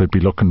because they'd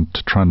be looking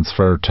to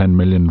transfer 10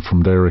 million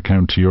from their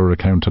account to your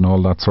account and all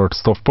that sort of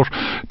stuff. But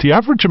the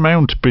average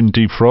amount being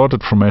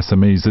defrauded from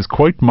SMEs is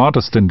quite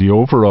modest in the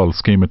overall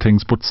scheme of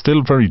things, but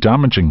still very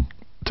damaging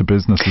to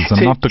businesses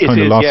and not the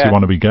kind of loss you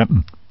want to be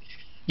getting.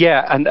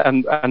 Yeah,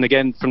 and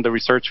again, from the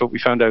research, what we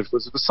found out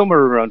was it was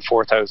somewhere around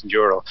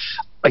 €4,000.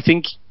 I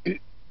think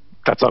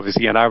that's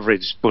obviously an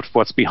average, but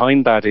what's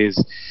behind that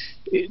is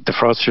the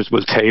fraudsters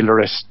will tailor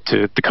it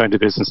to the kind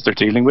of business they're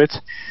dealing with.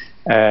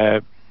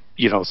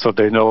 You know, so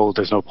they know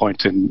there's no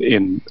point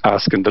in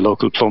asking the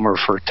local plumber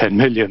for 10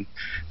 million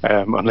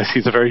unless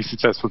he's a very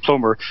successful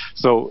plumber.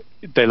 So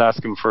they'll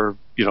ask him for,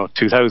 you know,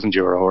 €2,000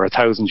 or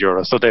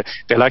 €1,000. So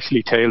they'll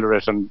actually tailor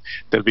it, and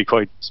they'll be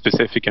quite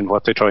specific in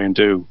what they try and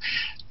do.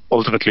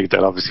 Ultimately,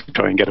 they'll obviously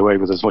try and get away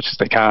with as much as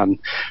they can.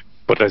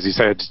 But as you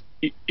said,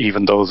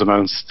 even those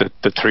amounts, the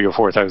 3,000 or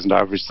 4,000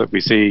 average that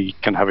we see,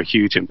 can have a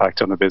huge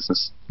impact on a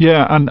business.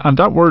 Yeah, and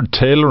that word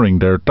tailoring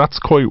there, that's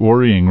quite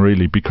worrying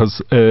really,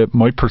 because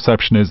my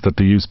perception is that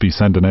they used to be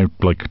sending out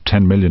like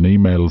 10 million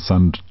emails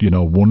and, you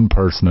know, one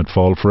person would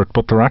fall for it,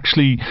 but they're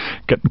actually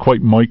getting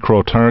quite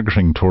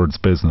micro-targeting towards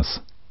business.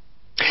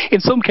 In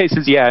some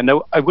cases, yeah.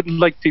 Now, I wouldn't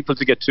like people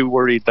to get too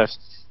worried that,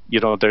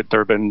 you know,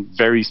 they're been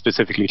very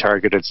specifically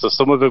targeted. So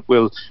some of it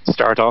will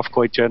start off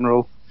quite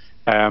general,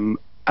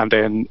 and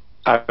then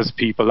as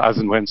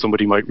and when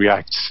somebody might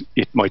react,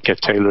 it might get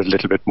tailored a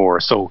little bit more.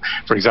 So,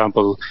 for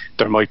example,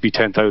 there might be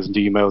 10,000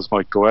 emails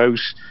might go out,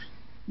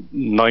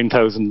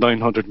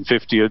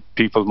 9,950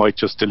 people might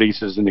just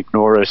delete it and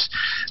ignore it.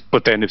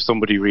 But then if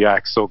somebody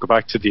reacts, so go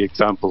back to the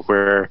example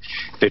where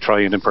they try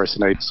and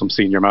impersonate some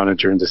senior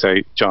manager and they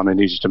say, John, I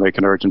need you to make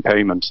an urgent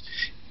payment.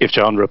 If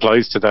John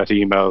replies to that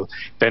email,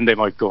 then they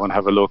might go and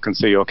have a look and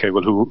see, okay,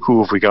 well,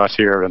 who have we got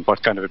here and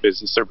what kind of a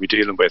business are we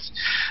dealing with?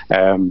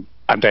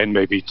 And then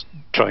maybe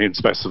try and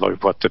specify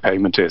what the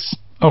payment is.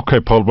 Okay,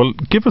 Paul, well,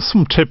 give us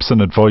some tips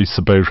and advice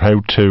about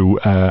how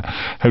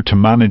to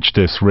manage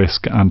this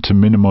risk and to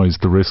minimise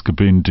the risk of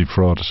being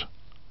defrauded.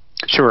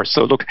 Sure.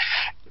 So look,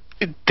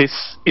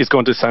 this is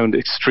going to sound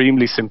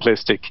extremely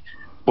simplistic,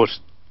 but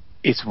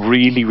it's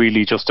really,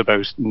 really just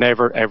about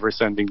never, ever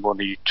sending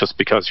money just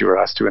because you were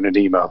asked to in an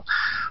email.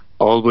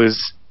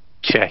 Always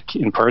check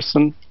in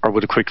person or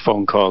with a quick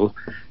phone call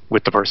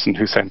with the person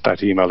who sent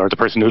that email, or the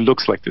person who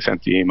looks like they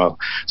sent the email.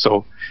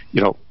 So,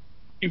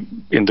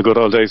 in the good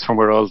old days when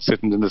we're all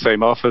sitting in the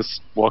same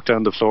office, walk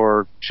down the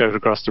floor, shout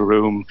across the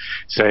room,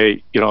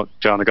 say,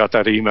 John, I got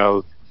that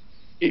email.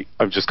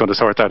 I'm just going to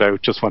sort that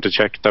out. Just want to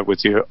check that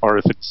with you. Or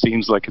if it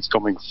seems like it's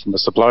coming from a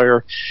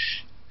supplier,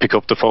 pick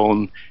up the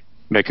phone,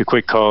 make a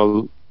quick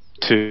call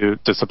to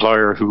the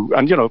supplier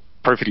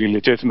perfectly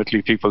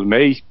legitimately, people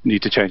may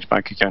need to change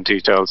bank account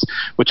details,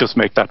 but just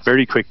make that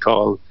very quick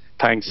call.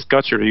 Thanks,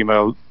 got your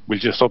email. We'll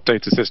just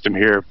update the system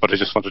here, but I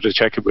just wanted to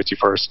check it with you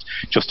first,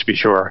 just to be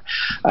sure.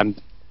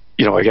 And,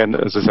 again,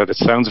 as I said, it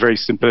sounds very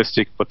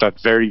simplistic, but that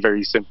very,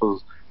 very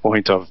simple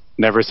point of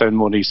never send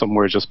money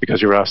somewhere just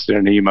because you're asked in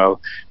an email,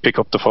 pick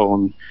up the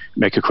phone,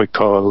 make a quick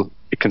call.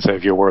 It can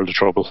save you a world of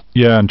trouble.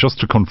 Yeah, and just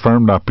to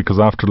confirm that, because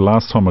after the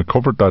last time I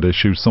covered that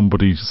issue,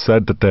 somebody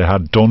said that they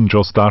had done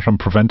just that and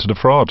prevented a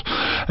fraud.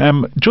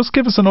 Just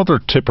give us another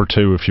tip or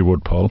two, if you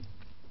would, Paul.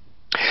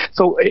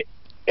 So,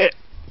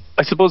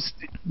 I suppose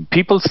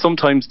people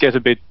sometimes get a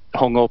bit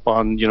hung up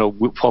on,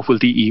 what will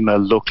the email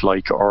look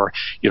like, or,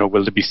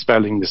 will there be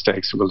spelling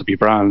mistakes, will there be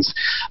brands?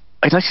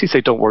 I'd actually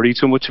say don't worry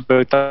too much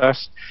about that.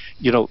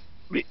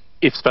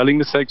 If spelling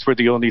mistakes were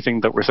the only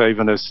thing that were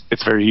saving us,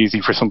 it's very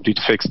easy for somebody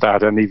to fix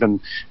that. And even,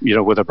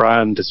 with a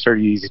brand, it's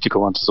very easy to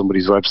go onto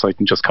somebody's website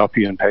and just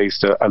copy and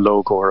paste a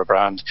logo or a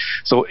brand.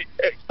 So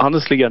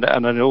honestly, and I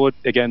know,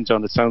 again,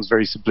 John, it sounds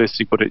very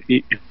simplistic, but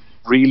it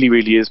really,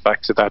 really is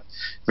back to that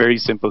very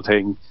simple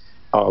thing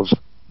of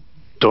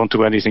don't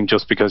do anything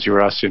just because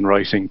you're asked in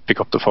writing. Pick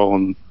up the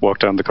phone, walk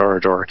down the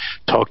corridor,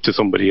 talk to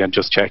somebody and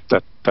just check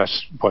that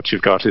what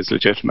you've got is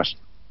legitimate.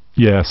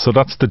 Yeah, so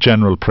that's the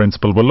general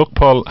principle. Well, look,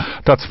 Paul,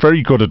 that's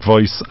very good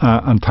advice,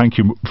 and thank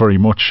you very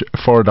much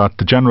for that.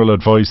 The general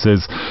advice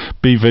is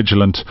be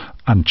vigilant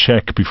and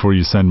check before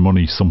you send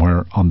money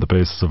somewhere on the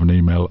basis of an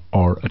email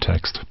or a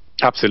text.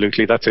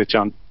 Absolutely, that's it,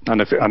 John. And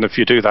if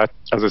you do that,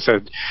 as I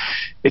said,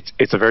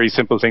 it's a very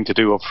simple thing to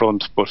do up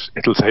front, but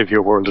it'll save you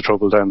a world of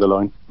trouble down the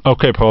line.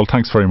 Okay, Paul,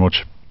 thanks very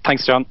much.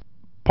 Thanks, John.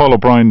 Paul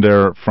O'Brien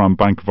there from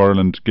Bank of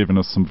Ireland giving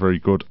us some very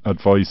good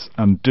advice,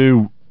 and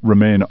do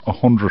remain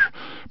 100%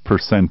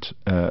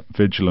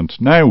 vigilant.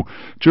 Now,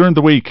 during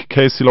the week,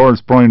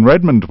 KCLR's Brian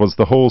Redmond was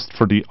the host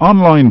for the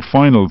online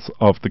finals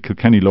of the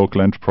Kilkenny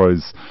Local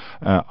Enterprise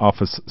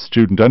Office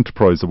Student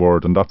Enterprise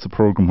Award, and that's a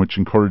programme which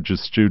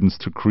encourages students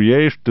to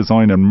create,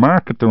 design and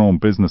market their own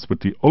business,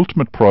 with the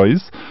ultimate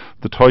prize,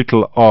 the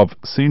title of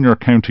Senior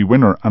County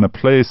Winner, and a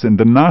place in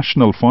the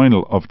national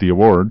final of the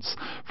awards,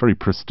 very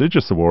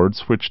prestigious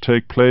awards, which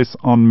take place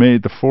on May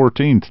the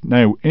 14th.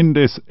 Now, in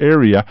this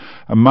area,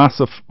 a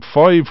massive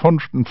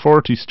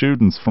 540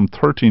 students from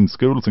 13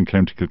 schools in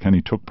County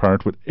Kilkenny took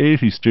part, with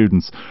 80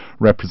 students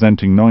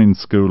representing 9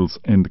 schools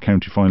in the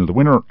county final. The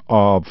winner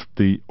of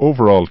the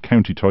overall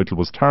county title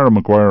was Tara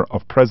Maguire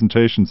of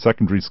Presentation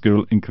Secondary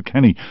School in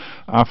Kilkenny.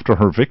 After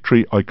her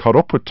victory, I caught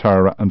up with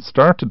Tara and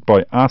started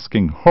by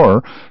asking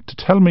her to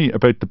tell me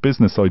about the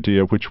business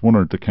idea which won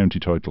her the county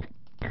title.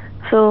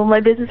 So my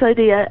business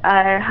idea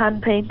are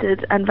hand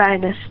painted and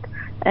varnished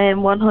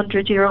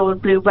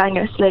 100-year-old blue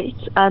banger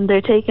slates, and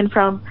they're taken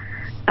from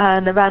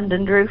an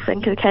abandoned roof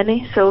in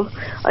Kilkenny. So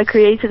I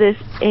created it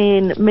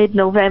in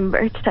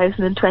mid-November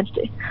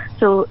 2020.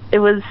 So it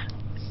was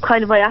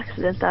kind of by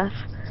accident that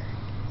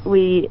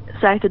we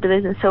started the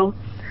business. So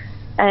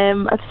at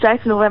the start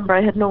of November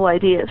I had no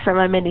ideas for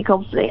my mini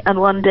company, and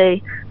one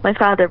day my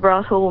father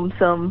brought home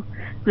some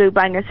blue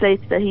banger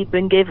slates that he'd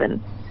been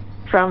given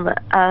from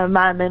a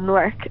man in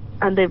work,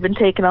 and they've been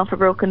taken off a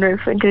broken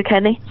roof in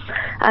Kilkenny,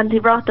 and he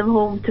brought them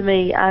home to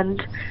me.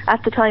 And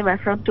at the time our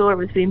front door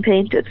was being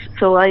painted,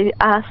 so I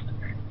asked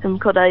him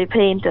could I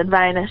paint and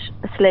varnish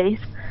a slate.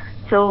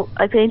 So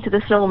I painted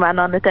a snowman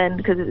on it then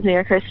because it was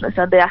near Christmas,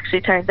 and they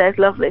actually turned out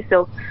lovely.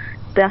 So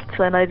that's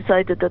when I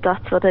decided that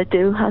that's what I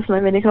do as my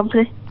mini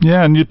company.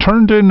 Yeah, and you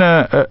turned in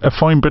a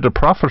fine bit of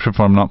profit, if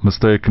I'm not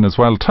mistaken, as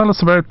well. Tell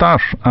us about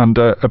that, and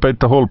about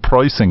the whole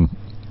pricing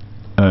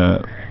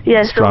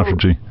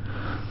strategy.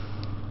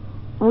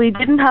 So we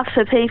didn't have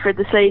to pay for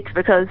the slates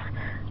because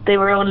they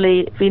were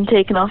only being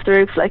taken off the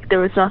roof, like there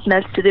was nothing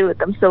else to do with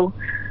them. So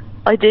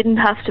I didn't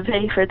have to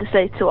pay for the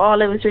slates. So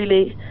all I was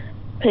really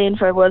paying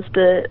for was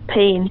the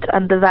paint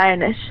and the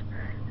varnish,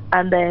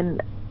 and then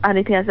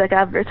anything else like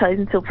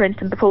advertising, so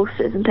printing the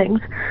posters and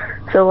things.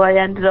 So I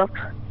ended up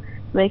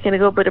making a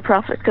good bit of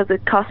profit because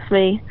it cost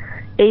me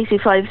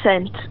 85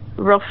 cents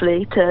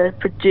roughly to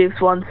produce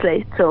one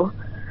slate. So,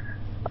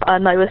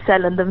 and I was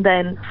selling them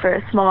then for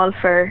a small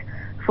for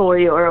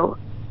 €4,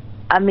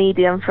 a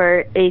medium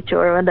for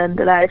 €8, and then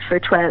the large for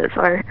 12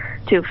 or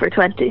 2 for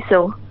 20.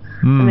 So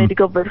I made a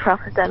good bit of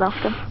profit then off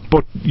them.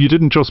 But you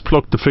didn't just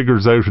pluck the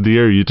figures out of the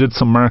air, you did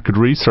some market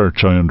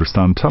research, I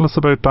understand. Tell us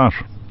about that.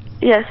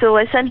 Yeah, so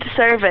I sent a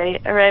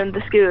survey around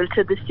the school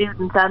to the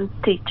students and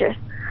teachers,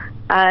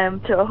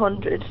 to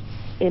 100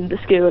 in the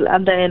school,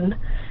 and then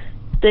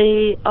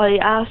I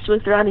asked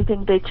was there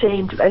anything they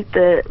changed about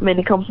the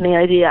mini company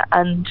idea,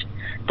 and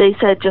they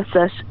said just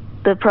that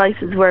the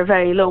prices were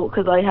very low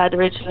because I had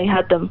originally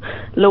had them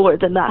lower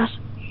than that.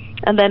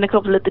 And then a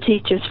couple of the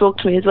teachers spoke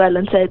to me as well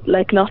and said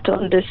like not to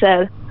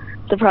undersell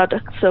the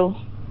product. So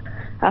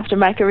after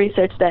market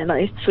research then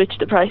I switched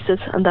the prices,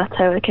 and that's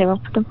how I came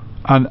up with them.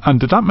 And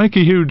did that make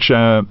a huge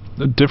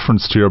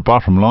difference to your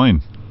bottom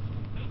line?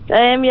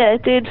 Yeah,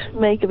 it did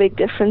make a big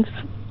difference.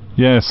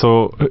 Yeah,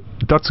 so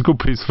that's a good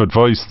piece of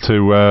advice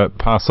to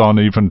pass on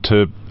even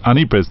to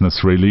any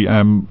business really.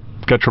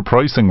 Get your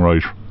pricing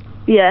right.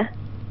 Yeah.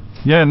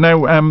 Yeah,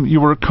 now you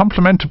were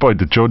complimented by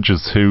the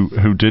judges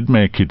who did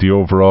make you the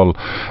overall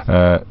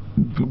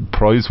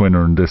prize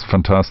winner in this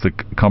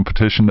fantastic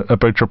competition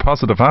about your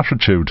positive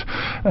attitude.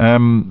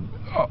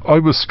 I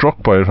was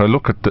struck by it. I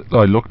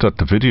looked at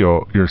the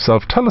video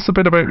yourself. Tell us a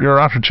bit about your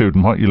attitude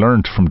and what you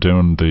learned from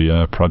doing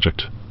the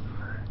project.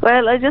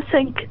 Well, I just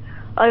think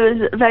I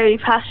was very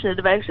passionate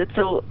about it,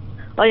 so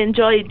I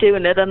enjoyed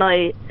doing it, and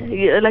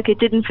it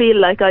didn't feel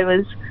like I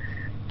was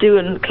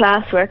doing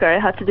classwork or I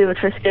had to do it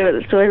for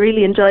school, so I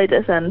really enjoyed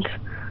it, and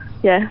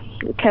yeah,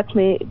 it kept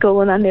me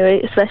going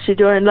anyway, especially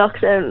during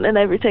lockdown and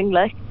everything.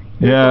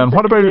 Yeah, and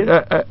what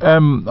about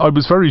I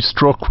was very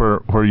struck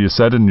where you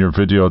said in your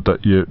video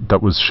that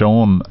was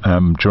shown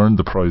during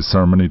the prize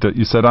ceremony that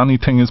you said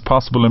anything is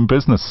possible in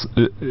business.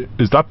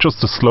 Is that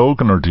just a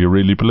slogan, or do you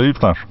really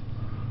believe that?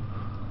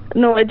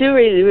 No, I do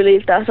really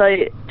believe that.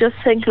 I just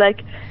think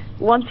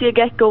once you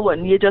get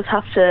going, you just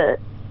have to,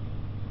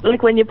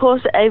 when you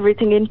put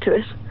everything into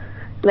it,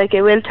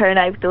 it will turn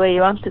out the way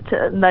you want it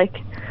to. And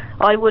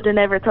I would have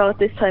never thought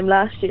this time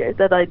last year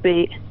that I'd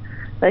be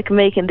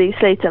making these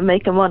slates and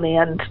making money,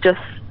 and just,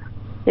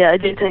 yeah, I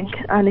do think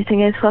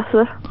anything is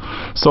possible.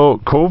 So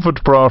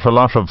COVID brought a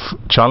lot of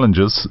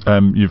challenges.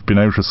 You've been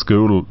out of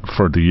school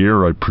for the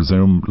year, I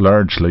presume,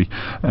 largely.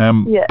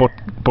 Yeah.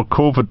 But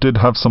COVID did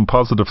have some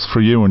positives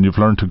for you, and you've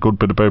learned a good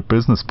bit about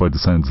business by the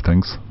sounds of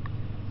things.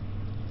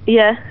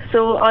 Yeah,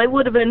 so I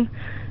would have been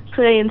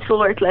playing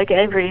sport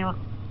every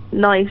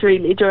night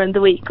really during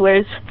the week,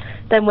 whereas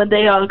then when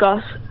they all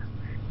got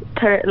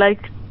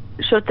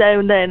shut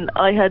down, then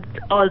I had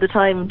all the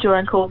time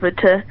during COVID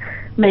to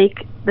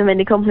make the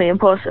mini company and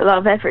put a lot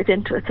of effort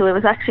into it, so it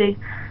was actually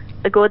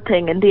a good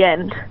thing in the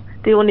end.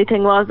 The only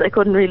thing was I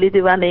couldn't really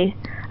do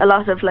a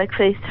lot of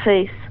face to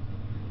face.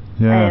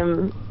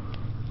 Yeah.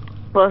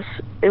 But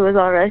it was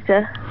alright,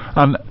 yeah.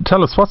 And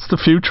tell us, what's the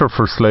future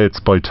for Slates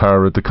by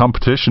Tara? The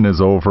competition is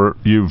over,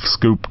 you've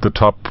scooped the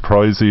top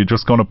prize. Are you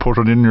just going to put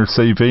it in your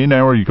CV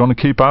now, or are you going to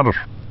keep at it?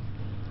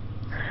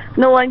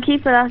 No, I'm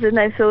keeping at it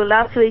now. So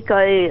last week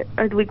or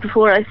the week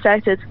before, I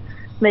started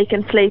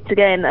making slates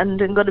again, and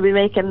I'm going to be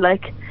making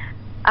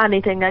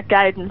anything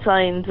garden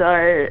signs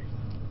or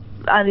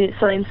any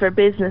signs for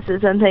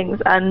businesses and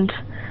things. And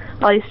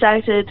I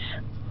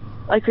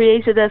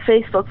created a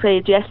Facebook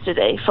page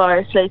yesterday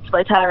for Slates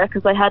by Tara,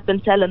 because I had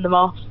been selling them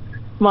off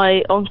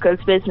my uncle's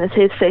business,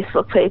 his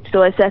Facebook page,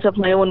 so I set up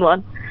my own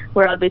one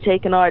where I'll be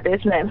taking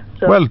orders now.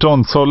 So well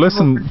done. So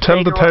listen,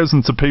 tell the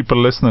thousands of people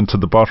listening to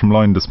the Bottom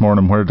Line this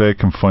morning where they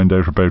can find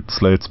out about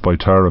Slates by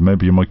Tara.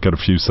 Maybe you might get a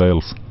few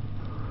sales.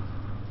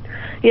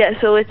 Yeah,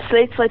 so it's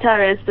Slates by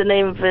Tara is the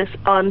name of it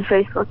on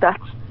Facebook.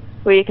 That's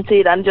where you can see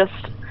it, and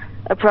just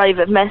a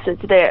private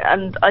message there,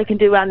 and I can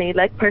do any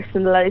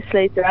personalised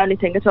slates or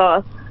anything at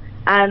all.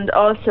 And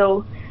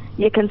also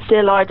you can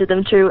still order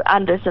them through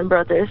Anderson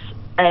Brothers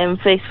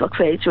Facebook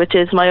page, which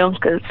is my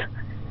uncle's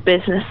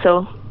business,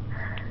 so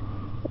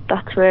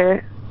that's where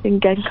you can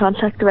get in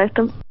contact about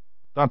them.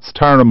 That's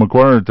Tara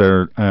Maguire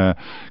there,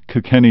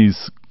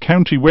 Kilkenny's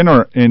county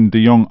winner in the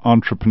Young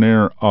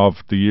Entrepreneur of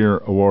the Year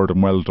award,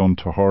 and well done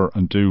to her,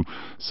 and do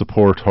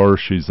support her.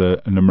 She's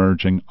an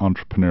emerging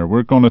entrepreneur.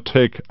 We're going to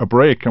take a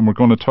break, and we're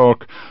going to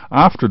talk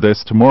after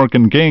this to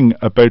Morgan Ging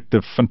about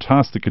the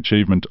fantastic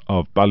achievement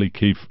of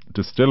Ballykeefe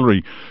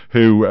Distillery,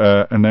 who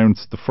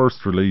announced the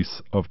first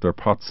release of their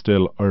Pot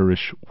Still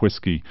Irish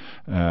Whiskey,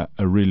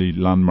 a really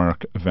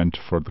landmark event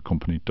for the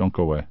company. Don't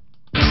go away.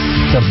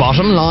 The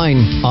Bottom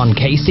Line on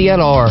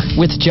KCLR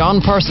with John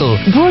Purcell.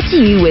 Brought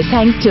to you with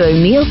thanks to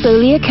O'Neill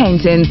Foley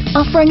Accountants,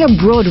 offering a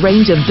broad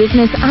range of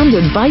business and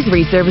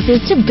advisory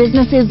services to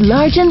businesses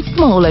large and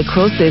small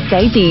across the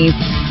South East.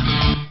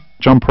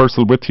 John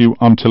Purcell with you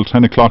until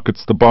 10 o'clock.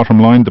 It's The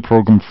Bottom Line, the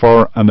programme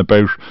for and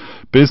about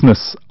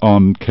business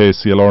on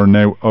KCLR.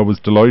 Now, I was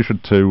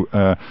delighted to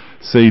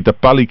see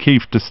that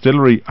Ballykeefe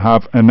Distillery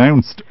have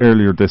announced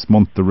earlier this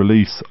month the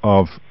release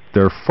of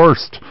their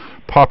first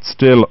Pot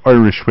Still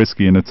Irish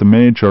Whiskey, and it's a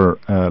major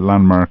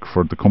landmark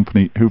for the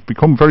company, who've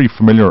become very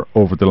familiar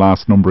over the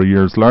last number of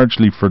years,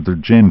 largely for their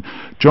gin.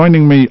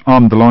 Joining me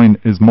on the line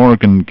is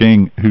Morgan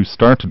Ging, who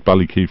started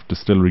Ballykeefe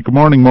Distillery. Good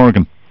morning,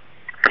 Morgan.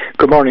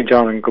 Good morning,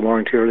 John, and good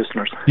morning to your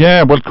listeners.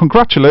 Yeah, well,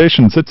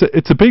 congratulations.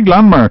 It's a big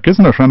landmark,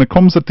 isn't it? And it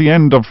comes at the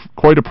end of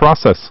quite a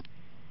process.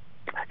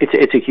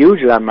 It's a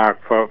huge landmark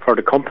for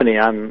the company,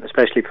 and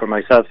especially for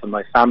myself and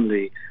my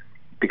family,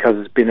 because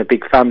it's been a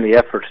big family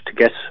effort to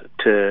get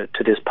to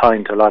this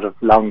point. A lot of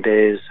long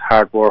days,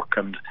 hard work,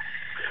 and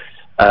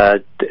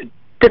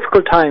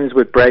difficult times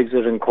with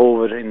Brexit and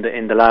COVID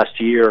in the last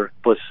year.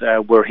 But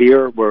we're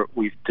here.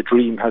 The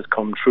dream has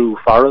come true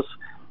for us,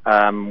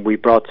 We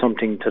brought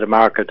something to the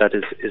market that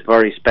is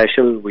very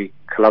special. We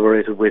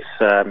collaborated with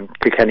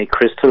Kilkenny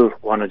Crystal,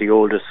 one of the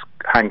oldest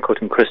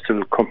hand-cutting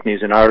crystal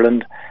companies in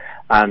Ireland,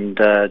 and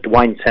the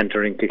Wine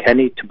Centre in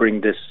Kilkenny to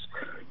bring this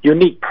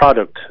unique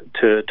product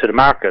to the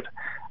market.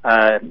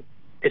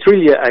 It's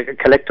really a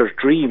collector's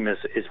dream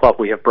is what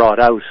we have brought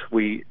out.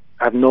 We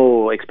have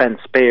no expense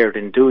spared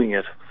in doing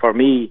it. For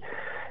me,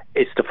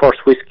 it's the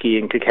first whiskey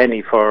in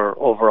Kilkenny for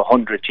over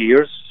 100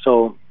 years.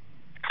 So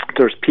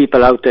there's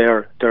people out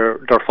there, their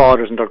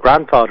fathers and their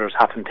grandfathers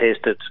haven't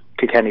tasted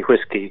Kilkenny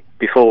whiskey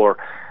before,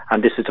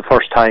 and this is the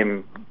first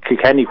time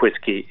Kilkenny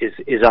whiskey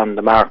is on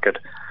the market,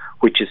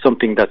 which is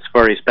something that's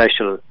very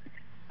special.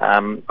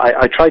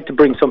 I tried to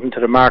bring something to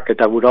the market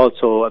that would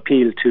also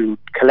appeal to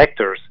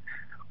collectors.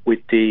 With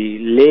the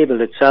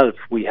label itself,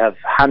 we have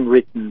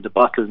handwritten the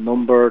bottle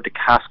number, the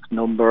cask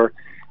number,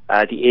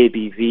 the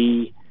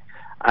ABV,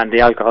 and the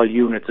alcohol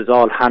units is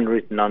all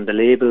handwritten on the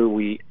label.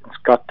 It's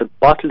got the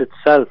bottle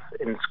itself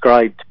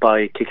inscribed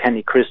by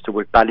Kilkenny Crystal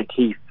with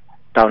Ballykeefe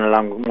down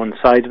along one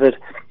side of it,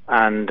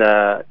 and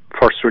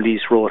First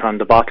Release wrote on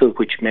the bottle,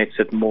 which makes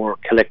it more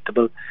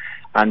collectible.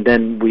 And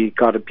then we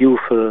got a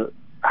beautiful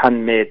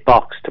handmade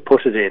box to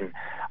put it in.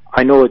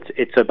 I know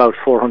it's about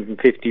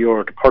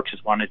 €450 to purchase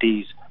one of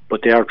these,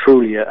 but they are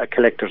truly a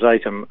collector's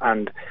item,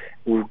 and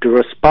the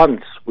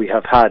response we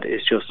have had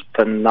is just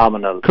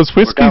phenomenal. Because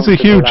whiskey is a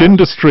huge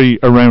industry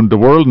around the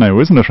world now,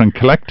 isn't it? And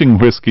collecting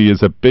whiskey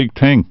is a big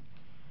thing.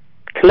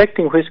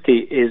 Collecting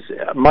whiskey is,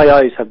 my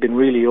eyes have been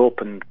really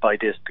opened by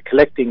this. The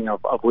collecting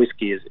of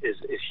whiskey is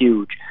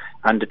huge,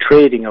 and the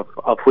trading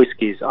of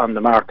whiskies on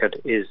the market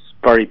is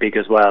very big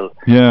as well.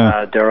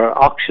 Yeah. There are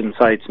auction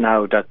sites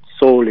now that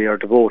solely are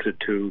devoted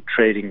to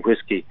trading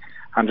whiskey,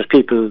 and there's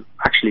people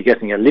actually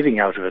getting a living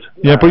out of it.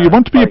 Yeah, but you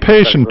want to be a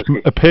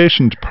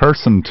patient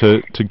person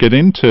to get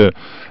into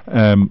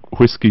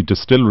whiskey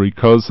distillery,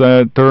 because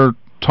there are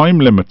time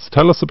limits.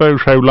 Tell us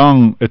about how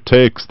long it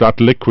takes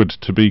that liquid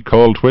to be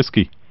called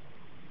whiskey.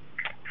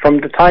 From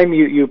the time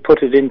you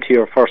put it into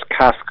your first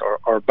cask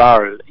or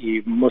barrel,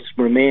 you must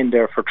remain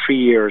there for 3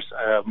 years,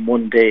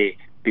 1 day,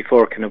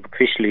 before it can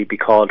officially be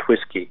called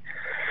whiskey.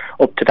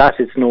 Up to that,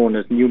 it's known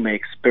as new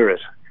make spirit.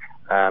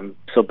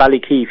 So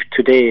Ballykeefe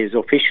today is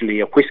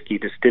officially a whiskey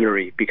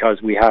distillery, because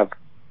we have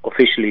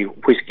officially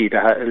whiskey,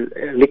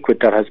 liquid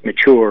that has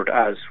matured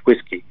as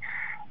whiskey.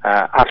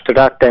 After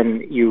that,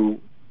 then you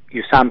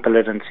sample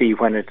it and see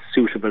when it's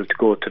suitable to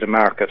go to the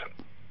market.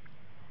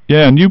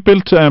 Yeah, and you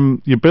built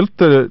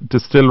the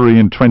distillery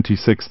in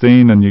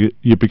 2016, and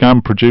you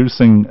began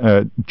producing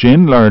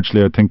gin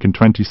largely, I think, in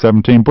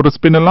 2017. But it's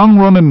been a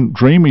long-running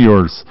dream of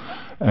yours,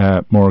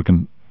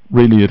 Morgan.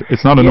 Really,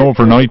 it's not an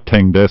overnight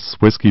thing, this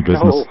whiskey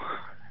business.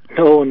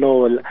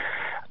 No.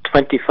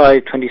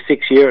 25,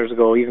 26 years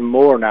ago, even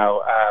more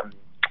now, I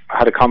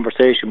had a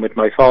conversation with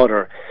my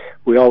father.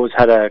 We always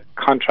had a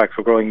contract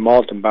for growing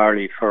malt and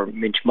barley for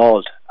Minch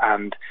Malt,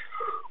 and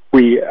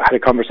we had a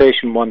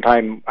conversation one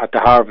time at the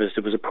harvest.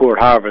 It was a poor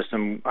harvest,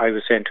 and I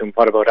was saying to him,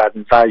 what about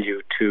adding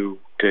value to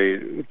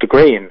the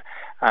grain?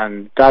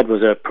 And Dad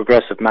was a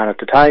progressive man at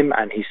the time,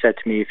 and he said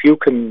to me, if you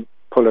can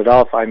pull it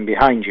off, I'm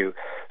behind you.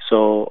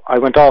 So I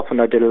went off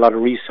and I did a lot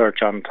of research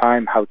on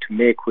time, how to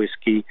make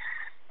whiskey,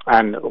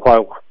 and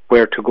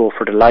where to go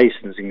for the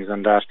licensings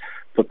and that.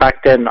 But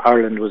back then,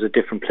 Ireland was a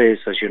different place,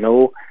 as you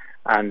know,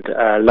 and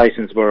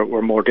licenses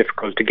were more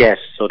difficult to get.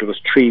 So there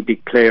was 3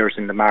 big players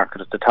in the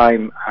market at the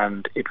time,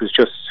 and it was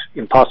just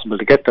impossible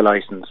to get the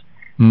license.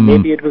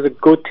 Maybe it was a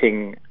good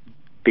thing,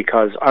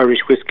 because Irish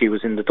whiskey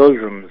was in the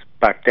doldrums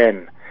back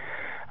then.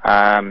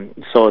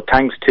 So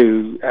thanks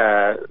to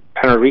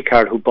Pernod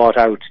Ricard, who bought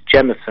out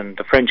Jameson,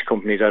 the French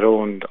company that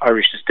owned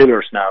Irish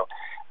Distillers now,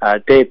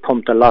 they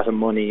pumped a lot of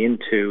money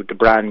into the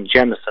brand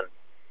Jameson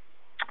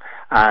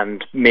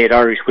and made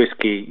Irish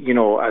whiskey,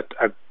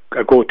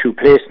 a go-to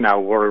place now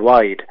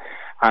worldwide.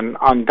 And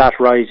on that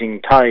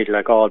rising tide,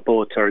 like, all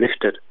boats are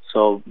lifted.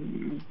 So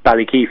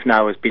Ballykeefe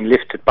now has been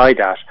lifted by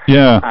that.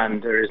 Yeah.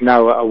 And there is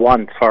now a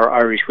want for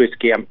Irish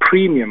whiskey, and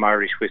premium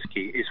Irish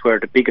whiskey is where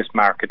the biggest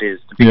market is,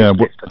 the biggest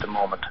lift at the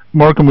moment.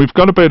 Morgan, we've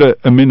got about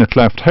a minute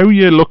left. How are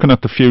you looking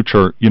at the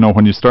future?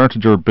 When you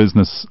started your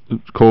business,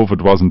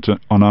 COVID wasn't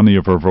on any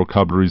of our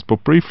vocabularies,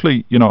 but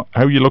briefly, how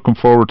are you looking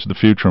forward to the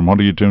future, and what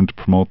are you doing to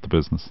promote the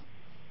business?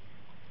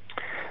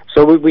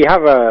 So we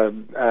have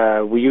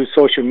we use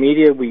social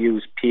media, we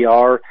use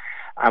PR,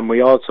 and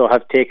we also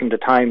have taken the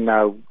time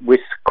now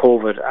with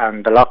COVID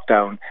and the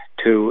lockdown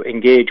to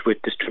engage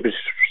with distributors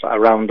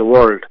around the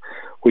world,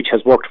 which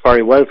has worked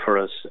very well for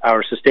us.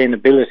 Our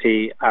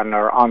sustainability and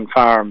our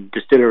on-farm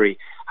distillery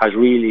has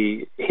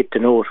really hit the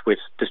note with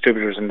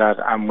distributors and that,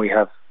 and we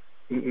have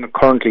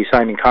currently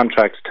signing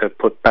contracts to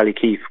put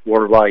Ballykeefe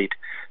worldwide.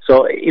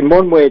 So in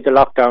one way, the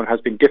lockdown has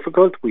been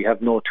difficult. We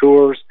have no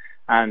tours,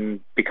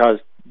 and because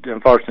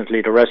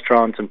unfortunately the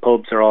restaurants and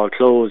pubs are all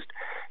closed,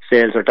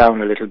 sales are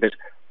down a little bit.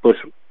 But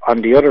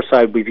on the other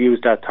side, we've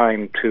used that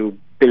time to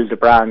build a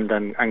brand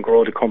and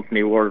grow the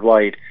company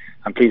worldwide.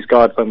 And please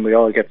God, when we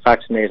all get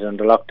vaccinated and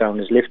the lockdown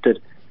is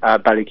lifted,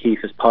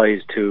 Ballykeefe is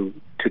poised to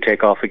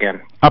take off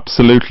again.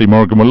 Absolutely,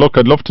 Morgan. Well, look,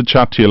 I'd love to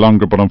chat to you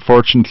longer, but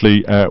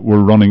unfortunately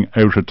we're running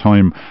out of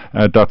time.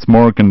 That's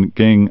Morgan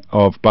Ging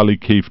of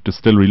Ballykeefe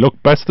Distillery.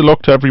 Look, best of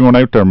luck to everyone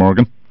out there,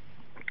 Morgan.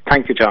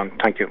 Thank you, John.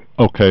 Thank you.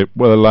 Okay,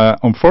 well,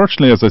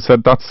 unfortunately, as I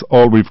said, that's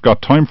all we've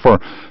got time for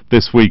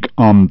this week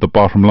on The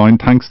Bottom Line.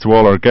 Thanks to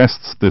all our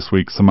guests this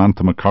week,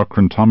 Samantha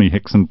McCaughrean, Tommy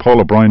Hickson,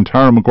 Paul O'Brien,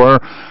 Tara Maguire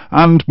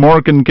and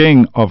Morgan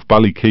Ging of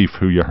Ballykeefe,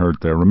 who you heard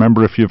there.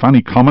 Remember, if you have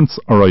any comments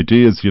or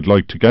ideas you'd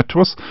like to get to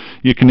us,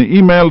 you can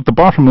email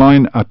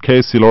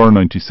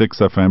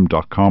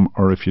thebottomline@kclr96fm.com,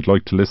 or if you'd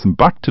like to listen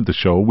back to the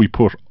show, we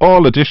put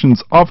all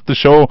editions of the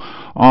show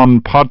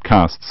on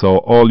podcast, so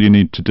all you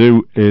need to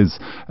do is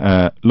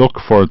look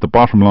for The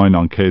Bottom Line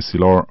on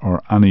KCLR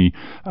or any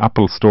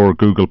Apple Store,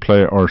 Google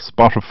Play or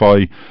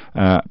Spotify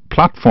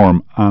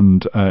platform,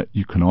 and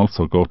you can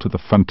also go to the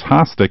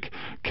fantastic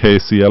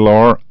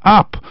KCLR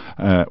app,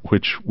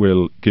 which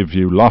will give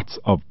you lots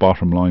of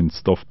Bottom Line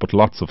stuff, but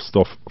lots of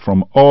stuff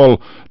from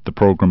all the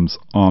programmes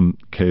on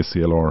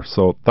KCLR.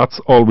 So that's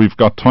all we've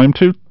got time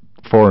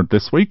for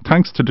this week.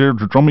 Thanks to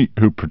Deirdre Drummy,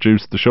 who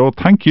produced the show.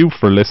 Thank you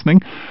for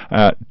listening.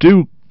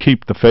 Do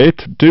keep the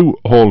faith, do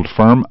hold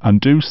firm,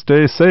 and do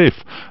stay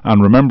safe.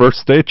 And remember,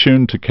 stay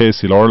tuned to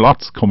KCLR.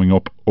 Lots coming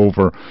up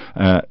over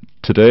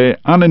today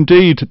and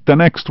indeed the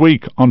next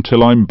week,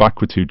 until I'm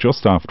back with you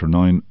just after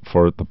 9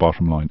 for The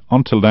Bottom Line.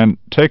 Until then,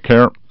 take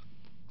care.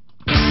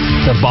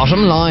 The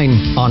Bottom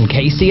Line on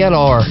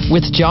KCLR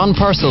with John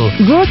Purcell.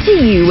 Brought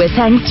to you with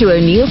thanks to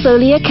O'Neill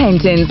Foley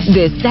Accountants,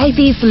 the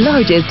Southeast's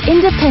largest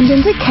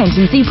independent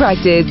accountancy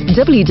practice.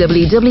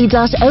 www.onf.ie